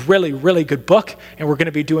 a really, really good book, and we're going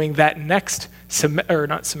to be doing that next We're going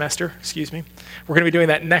to be doing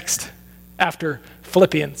that next after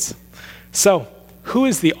Philippians. So, who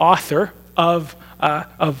is the author of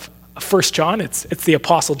 1 John? It's the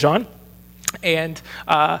Apostle John. And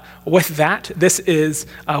with that, this is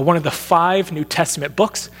one of the 5 New Testament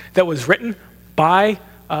books that was written by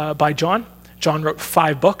John. John wrote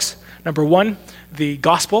 5 books. Number 1, the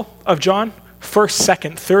Gospel of John, 1st,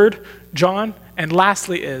 2nd, 3rd John, and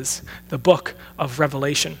lastly is the book of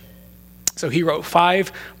Revelation. So he wrote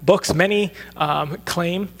 5 books. Many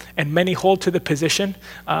claim and many hold to the position,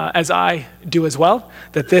 as I do as well,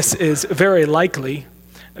 that this is very likely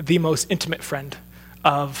the most intimate friend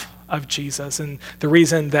of Jesus. And the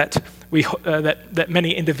reason that that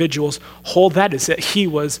many individuals hold that is that he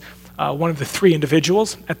was one of the 3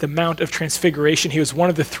 individuals at the Mount of Transfiguration. He was one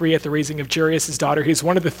of the 3 at the raising of Jairus' daughter. He was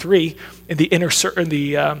one of the 3 in the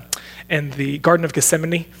Garden of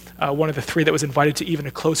Gethsemane, one of the 3 that was invited to even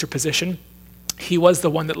a closer position. He was the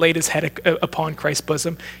one that laid his head upon Christ's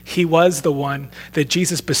bosom. He was the one that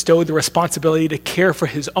Jesus bestowed the responsibility to care for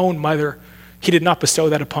his own mother. He did not bestow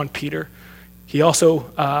that upon Peter. He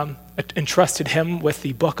also entrusted him with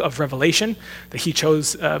the book of Revelation, that he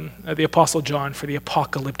chose the Apostle John for the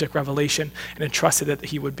apocalyptic revelation and entrusted that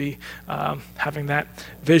he would be having that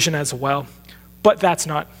vision as well. But that's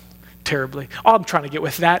not terribly. All I'm trying to get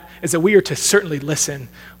with that is that we are to certainly listen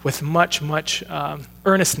with much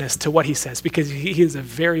earnestness to what he says, because he is a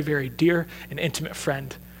very, very dear and intimate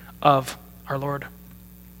friend of our Lord.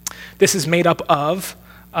 This is made up of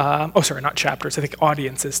not chapters. I think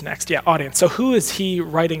audience is next. Yeah, audience. So who is he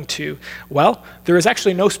writing to? Well, there is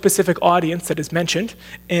actually no specific audience that is mentioned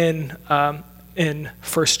in 1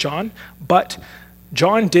 John, but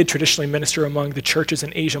John did traditionally minister among the churches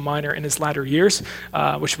in Asia Minor in his latter years,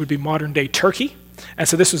 which would be modern-day Turkey. And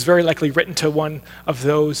so this was very likely written to one of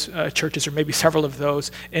those churches, or maybe several of those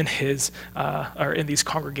in his or in these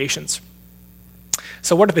congregations.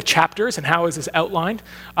 So what are the chapters and how is this outlined?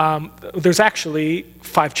 There's actually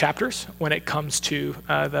 5 chapters when it comes to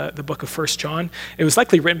the book of 1 John. It was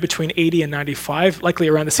likely written between 80 and 95, likely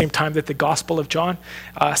around the same time that the Gospel of John,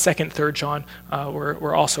 2nd, 3rd John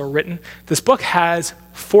were also written. This book has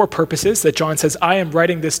 4 purposes that John says, I am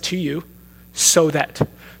writing this to you so that.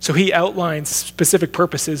 So he outlines specific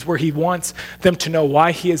purposes where he wants them to know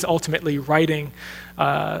why he is ultimately writing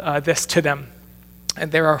this to them.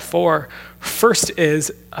 And there are 4. First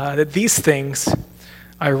is that these things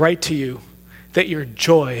I write to you, that your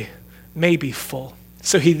joy may be full.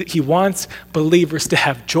 So he wants believers to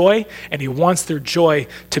have joy, and he wants their joy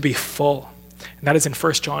to be full. And that is in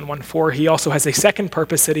 1 John 1:4. He also has a second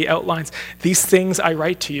purpose that he outlines. These things I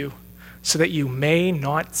write to you so that you may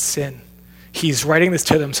not sin. He's writing this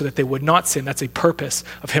to them so that they would not sin. That's a purpose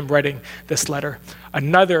of him writing this letter.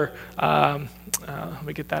 Another, let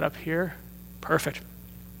me get that up here. Perfect.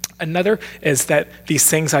 Another is that these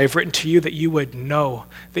things I have written to you that you would know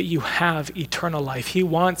that you have eternal life. He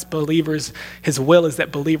wants believers, his will is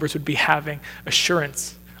that believers would be having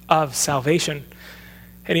assurance of salvation.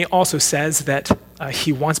 And he also says that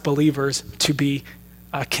he wants believers to be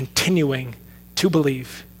continuing to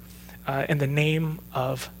believe in the name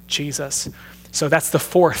of Jesus. So that's the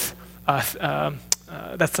fourth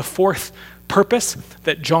purpose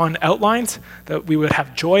that John outlines, that we would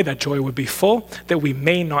have joy, that joy would be full, that we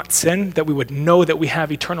may not sin, that we would know that we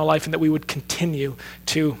have eternal life, and that we would continue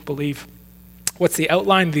to believe. What's the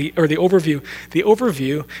outline, the overview? The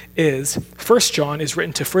overview is 1 John is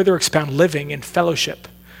written to further expound living in fellowship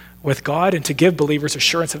with God and to give believers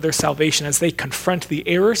assurance of their salvation as they confront the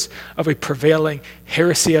errors of a prevailing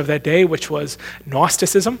heresy of that day, which was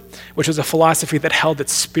Gnosticism, which was a philosophy that held that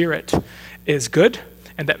spirit is good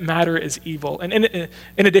and that matter is evil. And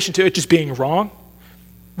in addition to it just being wrong,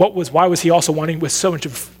 why was he also wanting with so much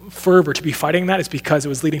fervor to be fighting that? Is because it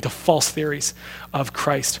was leading to false theories of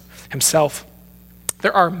Christ himself.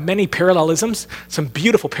 There are many parallelisms, some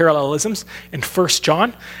beautiful parallelisms in 1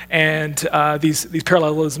 John, and these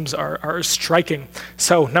parallelisms are striking.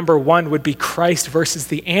 So number 1 would be Christ versus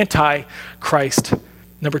the anti-Christ.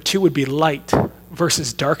 Number 2 would be light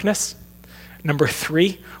versus darkness. Number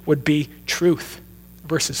 3 would be truth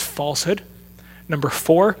versus falsehood. Number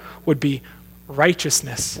 4 would be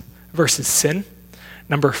righteousness versus sin.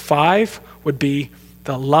 Number 5 would be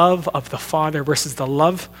the love of the Father versus the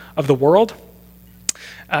love of the world.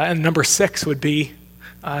 And number 6 would be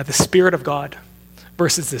the Spirit of God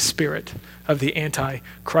versus the spirit of the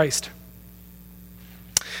Antichrist.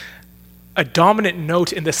 A dominant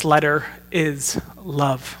note in this letter is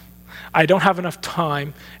love. I don't have enough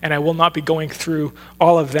time, and I will not be going through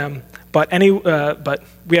all of them, but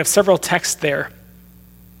we have several texts there.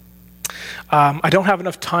 I don't have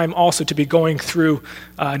enough time also to be going through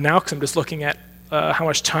now, because I'm just looking at how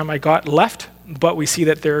much time I got left, but we see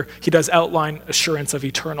that he does outline assurance of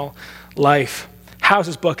eternal life. How's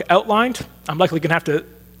this book outlined? I'm likely going to have to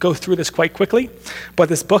go through this quite quickly, but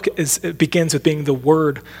this book begins with being the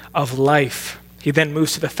word of life. He then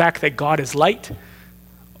moves to the fact that God is light.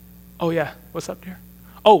 Oh yeah, what's up here?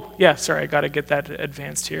 Oh yeah, sorry, I got to get that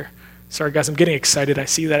advanced here. Sorry guys, I'm getting excited. I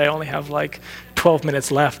see that I only have like 12 minutes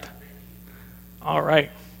left. All right.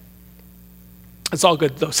 It's all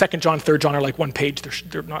good though. 2nd John, 3rd John are like one page.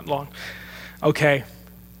 They're not long. Okay.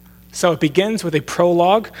 So it begins with a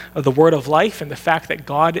prologue of the word of life, and the fact that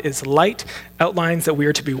God is light outlines that we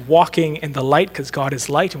are to be walking in the light because God is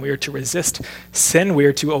light, and we are to resist sin. We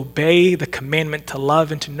are to obey the commandment to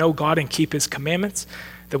love and to know God and keep his commandments,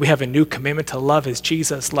 that we have a new commandment to love as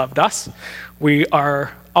Jesus loved us. We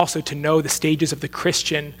are also to know the stages of the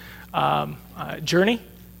Christian journey.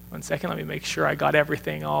 1 second, let me make sure I got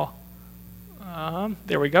everything all.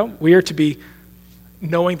 There we go. We are to be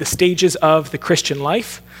knowing the stages of the Christian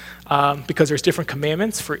life because there's different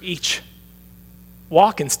commandments for each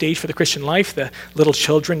walk and stage for the Christian life, the little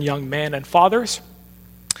children, young men, and fathers.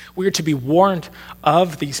 We are to be warned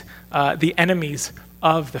of these the enemies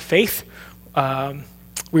of the faith.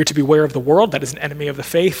 We are to beware of the world, that is an enemy of the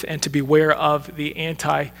faith, and to beware of the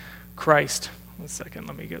Antichrist. 1 second,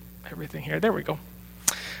 let me get everything here. There we go.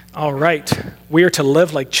 All right. We are to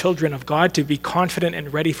live like children of God, to be confident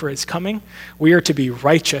and ready for his coming. We are to be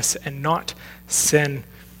righteous and not sin.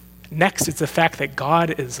 Next is the fact that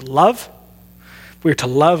God is love. We are to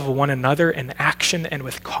love one another in action and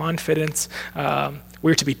with confidence.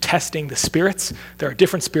 We are to be testing the spirits. There are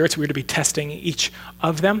different spirits. We are to be testing each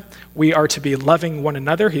of them. We are to be loving one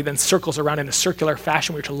another. He then circles around in a circular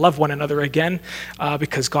fashion. We are to love one another again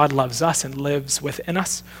because God loves us and lives within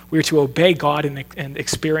us. We are to obey God and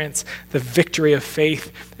experience the victory of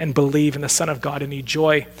faith and believe in the Son of God and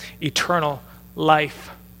enjoy eternal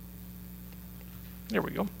life. There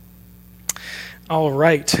we go. All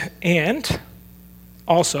right, and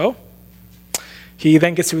also, he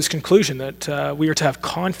then gets to his conclusion that we are to have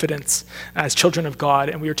confidence as children of God,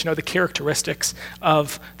 and we are to know the characteristics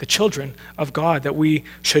of the children of God, that we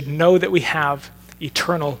should know that we have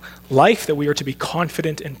eternal life, that we are to be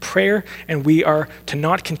confident in prayer, and we are to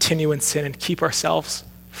not continue in sin and keep ourselves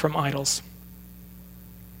from idols.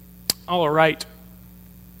 All right.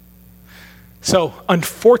 So,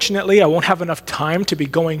 unfortunately, I won't have enough time to be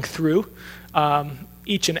going through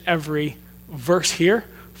each and every verse here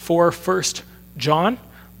for 1 John,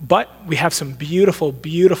 but we have some beautiful,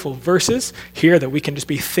 beautiful verses here that we can just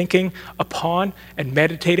be thinking upon and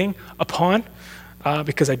meditating upon,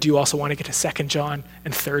 because I do also want to get to 2 John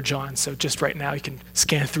and 3 John. So just right now, you can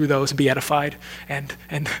scan through those and be edified and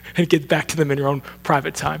get back to them in your own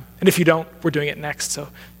private time. And if you don't, we're doing it next. So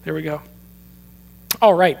there we go.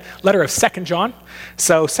 All right, letter of 2 John.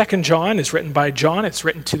 So 2 John is written by John. It's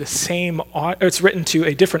written to it's written to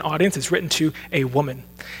a different audience. It's written to a woman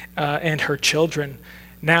and her children.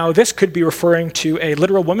 Now, this could be referring to a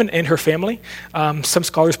literal woman and her family. Some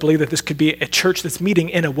scholars believe that this could be a church that's meeting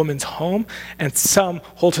in a woman's home, and some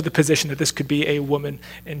hold to the position that this could be a woman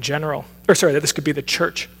in general. That this could be the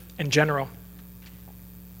church in general.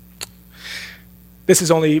 This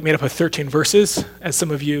is only made up of 13 verses, as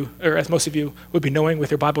some of you, or as most of you would be knowing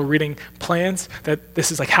with your Bible reading plans, that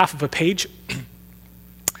this is like half of a page.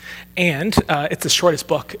 And it's the shortest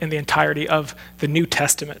book in the entirety of the New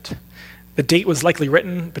Testament. The date was likely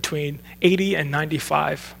written between 80 and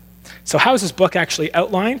 95. So how is this book actually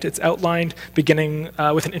outlined? It's outlined beginning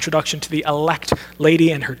with an introduction to the elect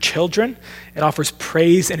lady and her children. It offers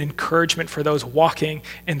praise and encouragement for those walking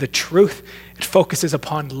in the truth. It focuses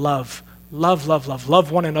upon love. Love, love, love. Love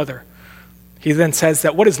one another. He then says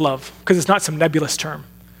that what is love? Because it's not some nebulous term.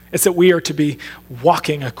 It's that we are to be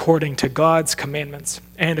walking according to God's commandments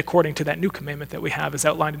and according to that new commandment that we have as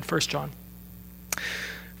outlined in 1 John.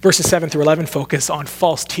 Verses 7 through 11 focus on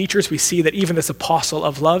false teachers. We see that even this apostle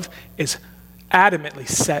of love is adamantly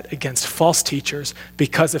set against false teachers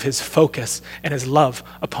because of his focus and his love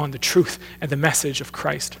upon the truth and the message of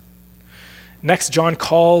Christ. Next, John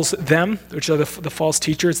calls them, which are the false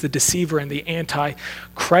teachers, the deceiver and the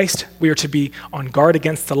anti-Christ. We are to be on guard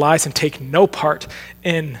against the lies and take no part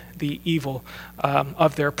in the evil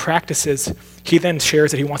of their practices. He then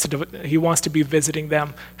shares that he wants to be visiting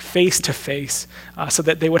them face to face so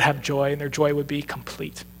that they would have joy and their joy would be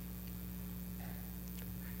complete.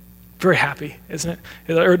 Very happy, isn't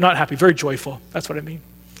it? Or not happy, very joyful. That's what I mean.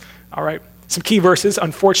 All right, some key verses.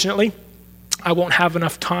 Unfortunately, I won't have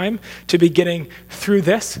enough time to be getting through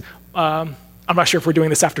this. I'm not sure if we're doing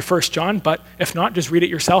this after 1 John, but if not, just read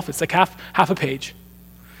it yourself. It's like half a page.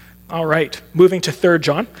 All right, moving to 3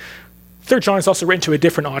 John. 3 John is also written to a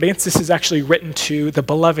different audience. This is actually written to the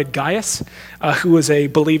beloved Gaius, who was a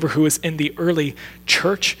believer who was in the early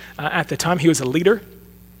church at the time. He was a leader.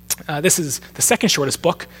 This is the second shortest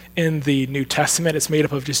book in the New Testament. It's made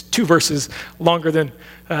up of just 2 verses longer than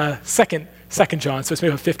 2 John, so it's made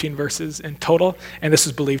up of 15 verses in total, and this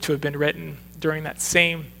is believed to have been written during that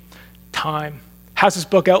same time. How's this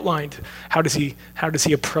book outlined? How does he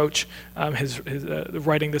approach his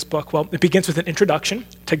writing this book? Well, it begins with an introduction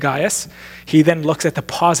to Gaius. He then looks at the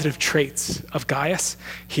positive traits of Gaius.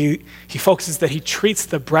 He focuses that he treats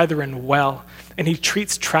the brethren well, and he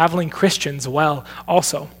treats traveling Christians well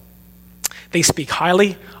also. They speak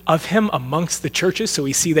highly of him amongst the churches, so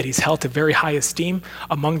we see that he's held to very high esteem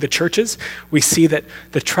among the churches. We see that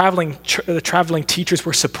the traveling teachers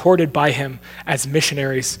were supported by him as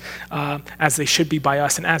missionaries, as they should be by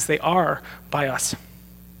us and as they are by us.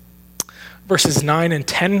 Verses 9 and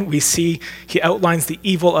 10, we see he outlines the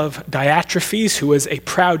evil of Diotrephes, who was a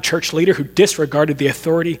proud church leader who disregarded the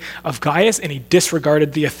authority of Gaius, and he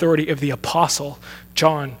disregarded the authority of the apostle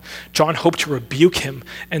John. John hoped to rebuke him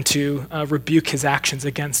and to rebuke his actions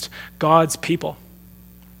against God's people.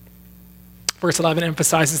 Verse 11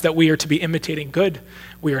 emphasizes that we are to be imitating good.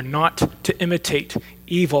 We are not to imitate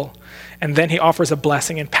evil. And then he offers a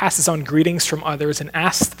blessing and passes on greetings from others and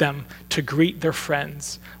asks them to greet their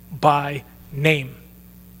friends by name.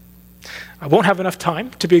 I won't have enough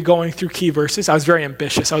time to be going through key verses. I was very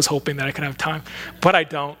ambitious. I was hoping that I could have time, but I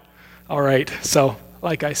don't. All right, so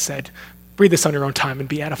like I said, read this on your own time and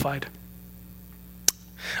be edified.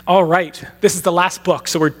 All right, this is the last book,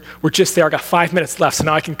 so we're just there. I got 5 minutes left, so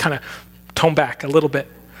now I can kind of tone back a little bit.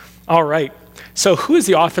 All right, so who is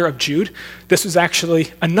the author of Jude? This was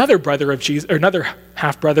actually another brother of Jesus, or another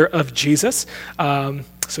half-brother of Jesus.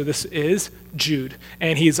 So this is Jude,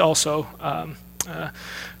 and he's also,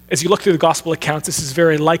 as you look through the gospel accounts, this is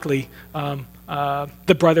very likely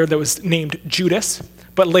the brother that was named Judas,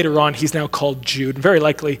 but later on he's now called Jude. Very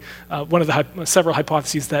likely, one of the several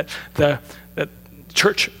hypotheses that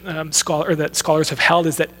church that scholars have held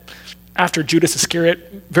is that after Judas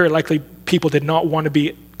Iscariot, very likely people did not want to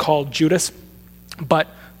be called Judas, but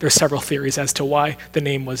there's several theories as to why the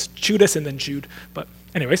name was Judas and then Jude. But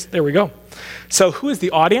anyways, there we go. So who is the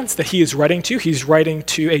audience that he is writing to? He's writing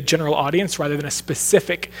to a general audience rather than a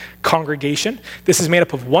specific congregation. This is made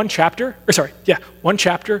up of one chapter,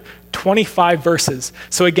 25 verses.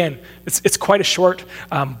 So again, it's quite a short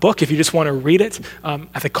book. If you just want to read it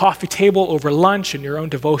at the coffee table, over lunch, in your own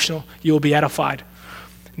devotional, you will be edified.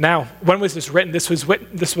 Now, when was this written? This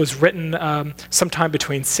was written sometime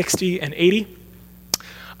between 60 and 80.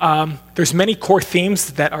 There's many core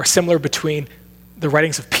themes that are similar between the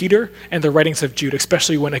writings of Peter and the writings of Jude,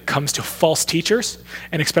 especially when it comes to false teachers,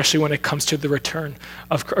 and especially when it comes to the return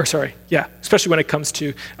of, especially when it comes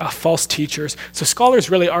to false teachers. So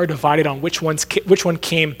scholars really are divided on which one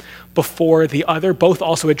came before the other. Both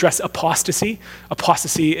also address apostasy.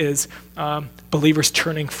 Apostasy is believers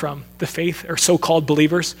turning from the faith, or so-called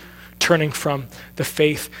believers turning from the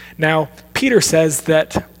faith. Now, Peter says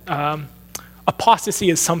that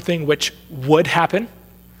apostasy is something which would happen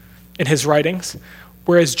in his writings,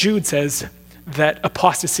 whereas Jude says that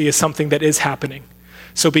apostasy is something that is happening.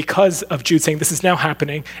 So because of Jude saying this is now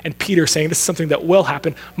happening, and Peter saying this is something that will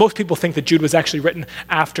happen, most people think that Jude was actually written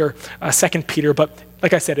after 2 Peter, but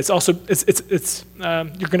like I said, it's also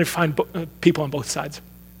you're going to find people on both sides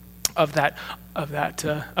of that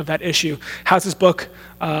issue. How's this book,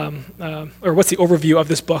 or what's the overview of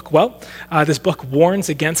this book? Well, this book warns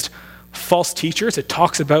against false teachers. It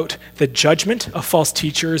talks about the judgment of false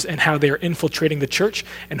teachers and how they are infiltrating the church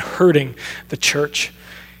and hurting the church.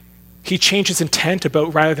 He changes intent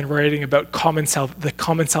about, rather than writing about the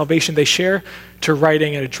common salvation they share, to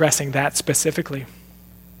writing and addressing that specifically.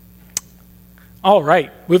 All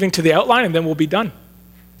right, moving to the outline, and then we'll be done.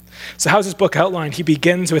 So how's this book outlined? He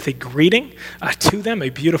begins with a greeting to them, a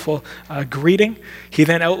beautiful greeting. He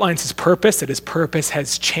then outlines his purpose, that his purpose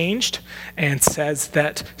has changed, and says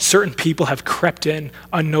that certain people have crept in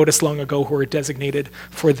unnoticed long ago who are designated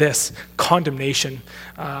for this condemnation.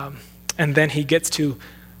 And then he gets to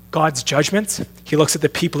God's judgments. He looks at the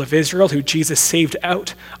people of Israel who Jesus saved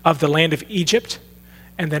out of the land of Egypt,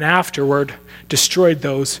 and then afterward destroyed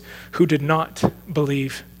those who did not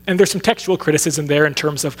believe. And there's some textual criticism there in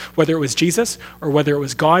terms of whether it was Jesus or whether it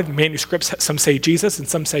was God. Manuscripts, some say Jesus and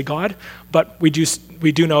some say God, but we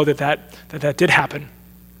do know that did happen.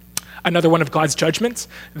 Another one of God's judgments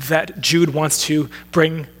that Jude wants to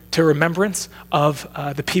bring to remembrance of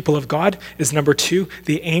the people of God is number 2,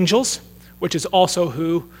 the angels, which is also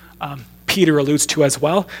who Peter alludes to as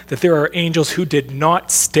well, that there are angels who did not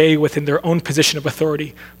stay within their own position of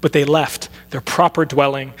authority, but they left their proper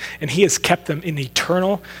dwelling, and he has kept them in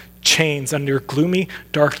eternal chains under gloomy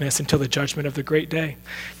darkness until the judgment of the great day.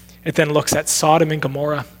 It then looks at Sodom and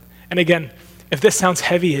Gomorrah. And again, if this sounds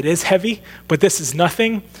heavy, it is heavy, but this is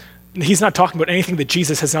nothing. He's not talking about anything that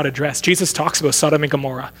Jesus has not addressed. Jesus talks about Sodom and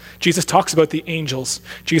Gomorrah. Jesus talks about the angels.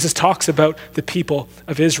 Jesus talks about the people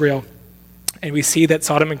of Israel. And we see that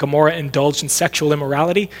Sodom and Gomorrah indulged in sexual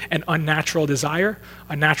immorality and unnatural desire.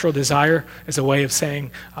 Unnatural desire is a way of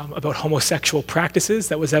saying about homosexual practices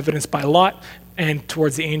that was evidenced by Lot and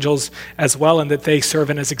towards the angels as well, and that they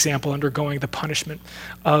serve as example undergoing the punishment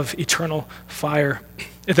of eternal fire.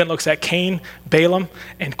 It then looks at Cain, Balaam,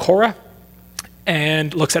 and Korah,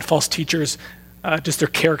 and looks at false teachers, just their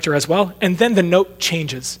character as well. And then the note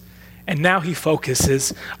changes, and now he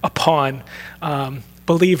focuses upon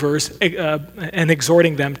believers and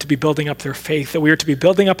exhorting them to be building up their faith, that we are to be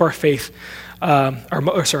building up our faith,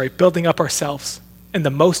 building up ourselves in the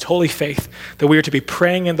most holy faith, that we are to be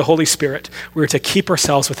praying in the Holy Spirit. We are to keep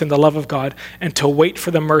ourselves within the love of God and to wait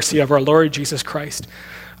for the mercy of our Lord Jesus Christ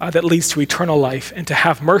that leads to eternal life, and to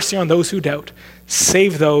have mercy on those who doubt,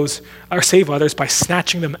 save others by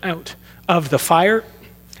snatching them out of the fire,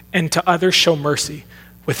 and to others show mercy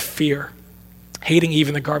with fear, hating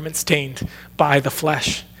even the garment stained by the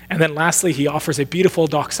flesh. And then lastly, he offers a beautiful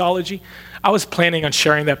doxology. I was planning on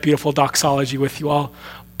sharing that beautiful doxology with you all,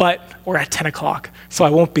 but we're at 10 o'clock, so I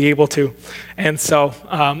won't be able to. And so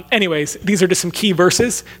anyways, these are just some key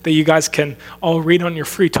verses that you guys can all read on your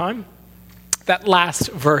free time. That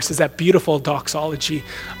last verse is that beautiful doxology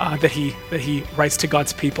that he writes to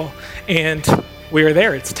God's people. And we are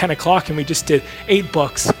there. It's 10 o'clock, and we just did 8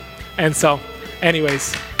 books. And so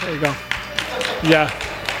anyways, there you go. Yeah.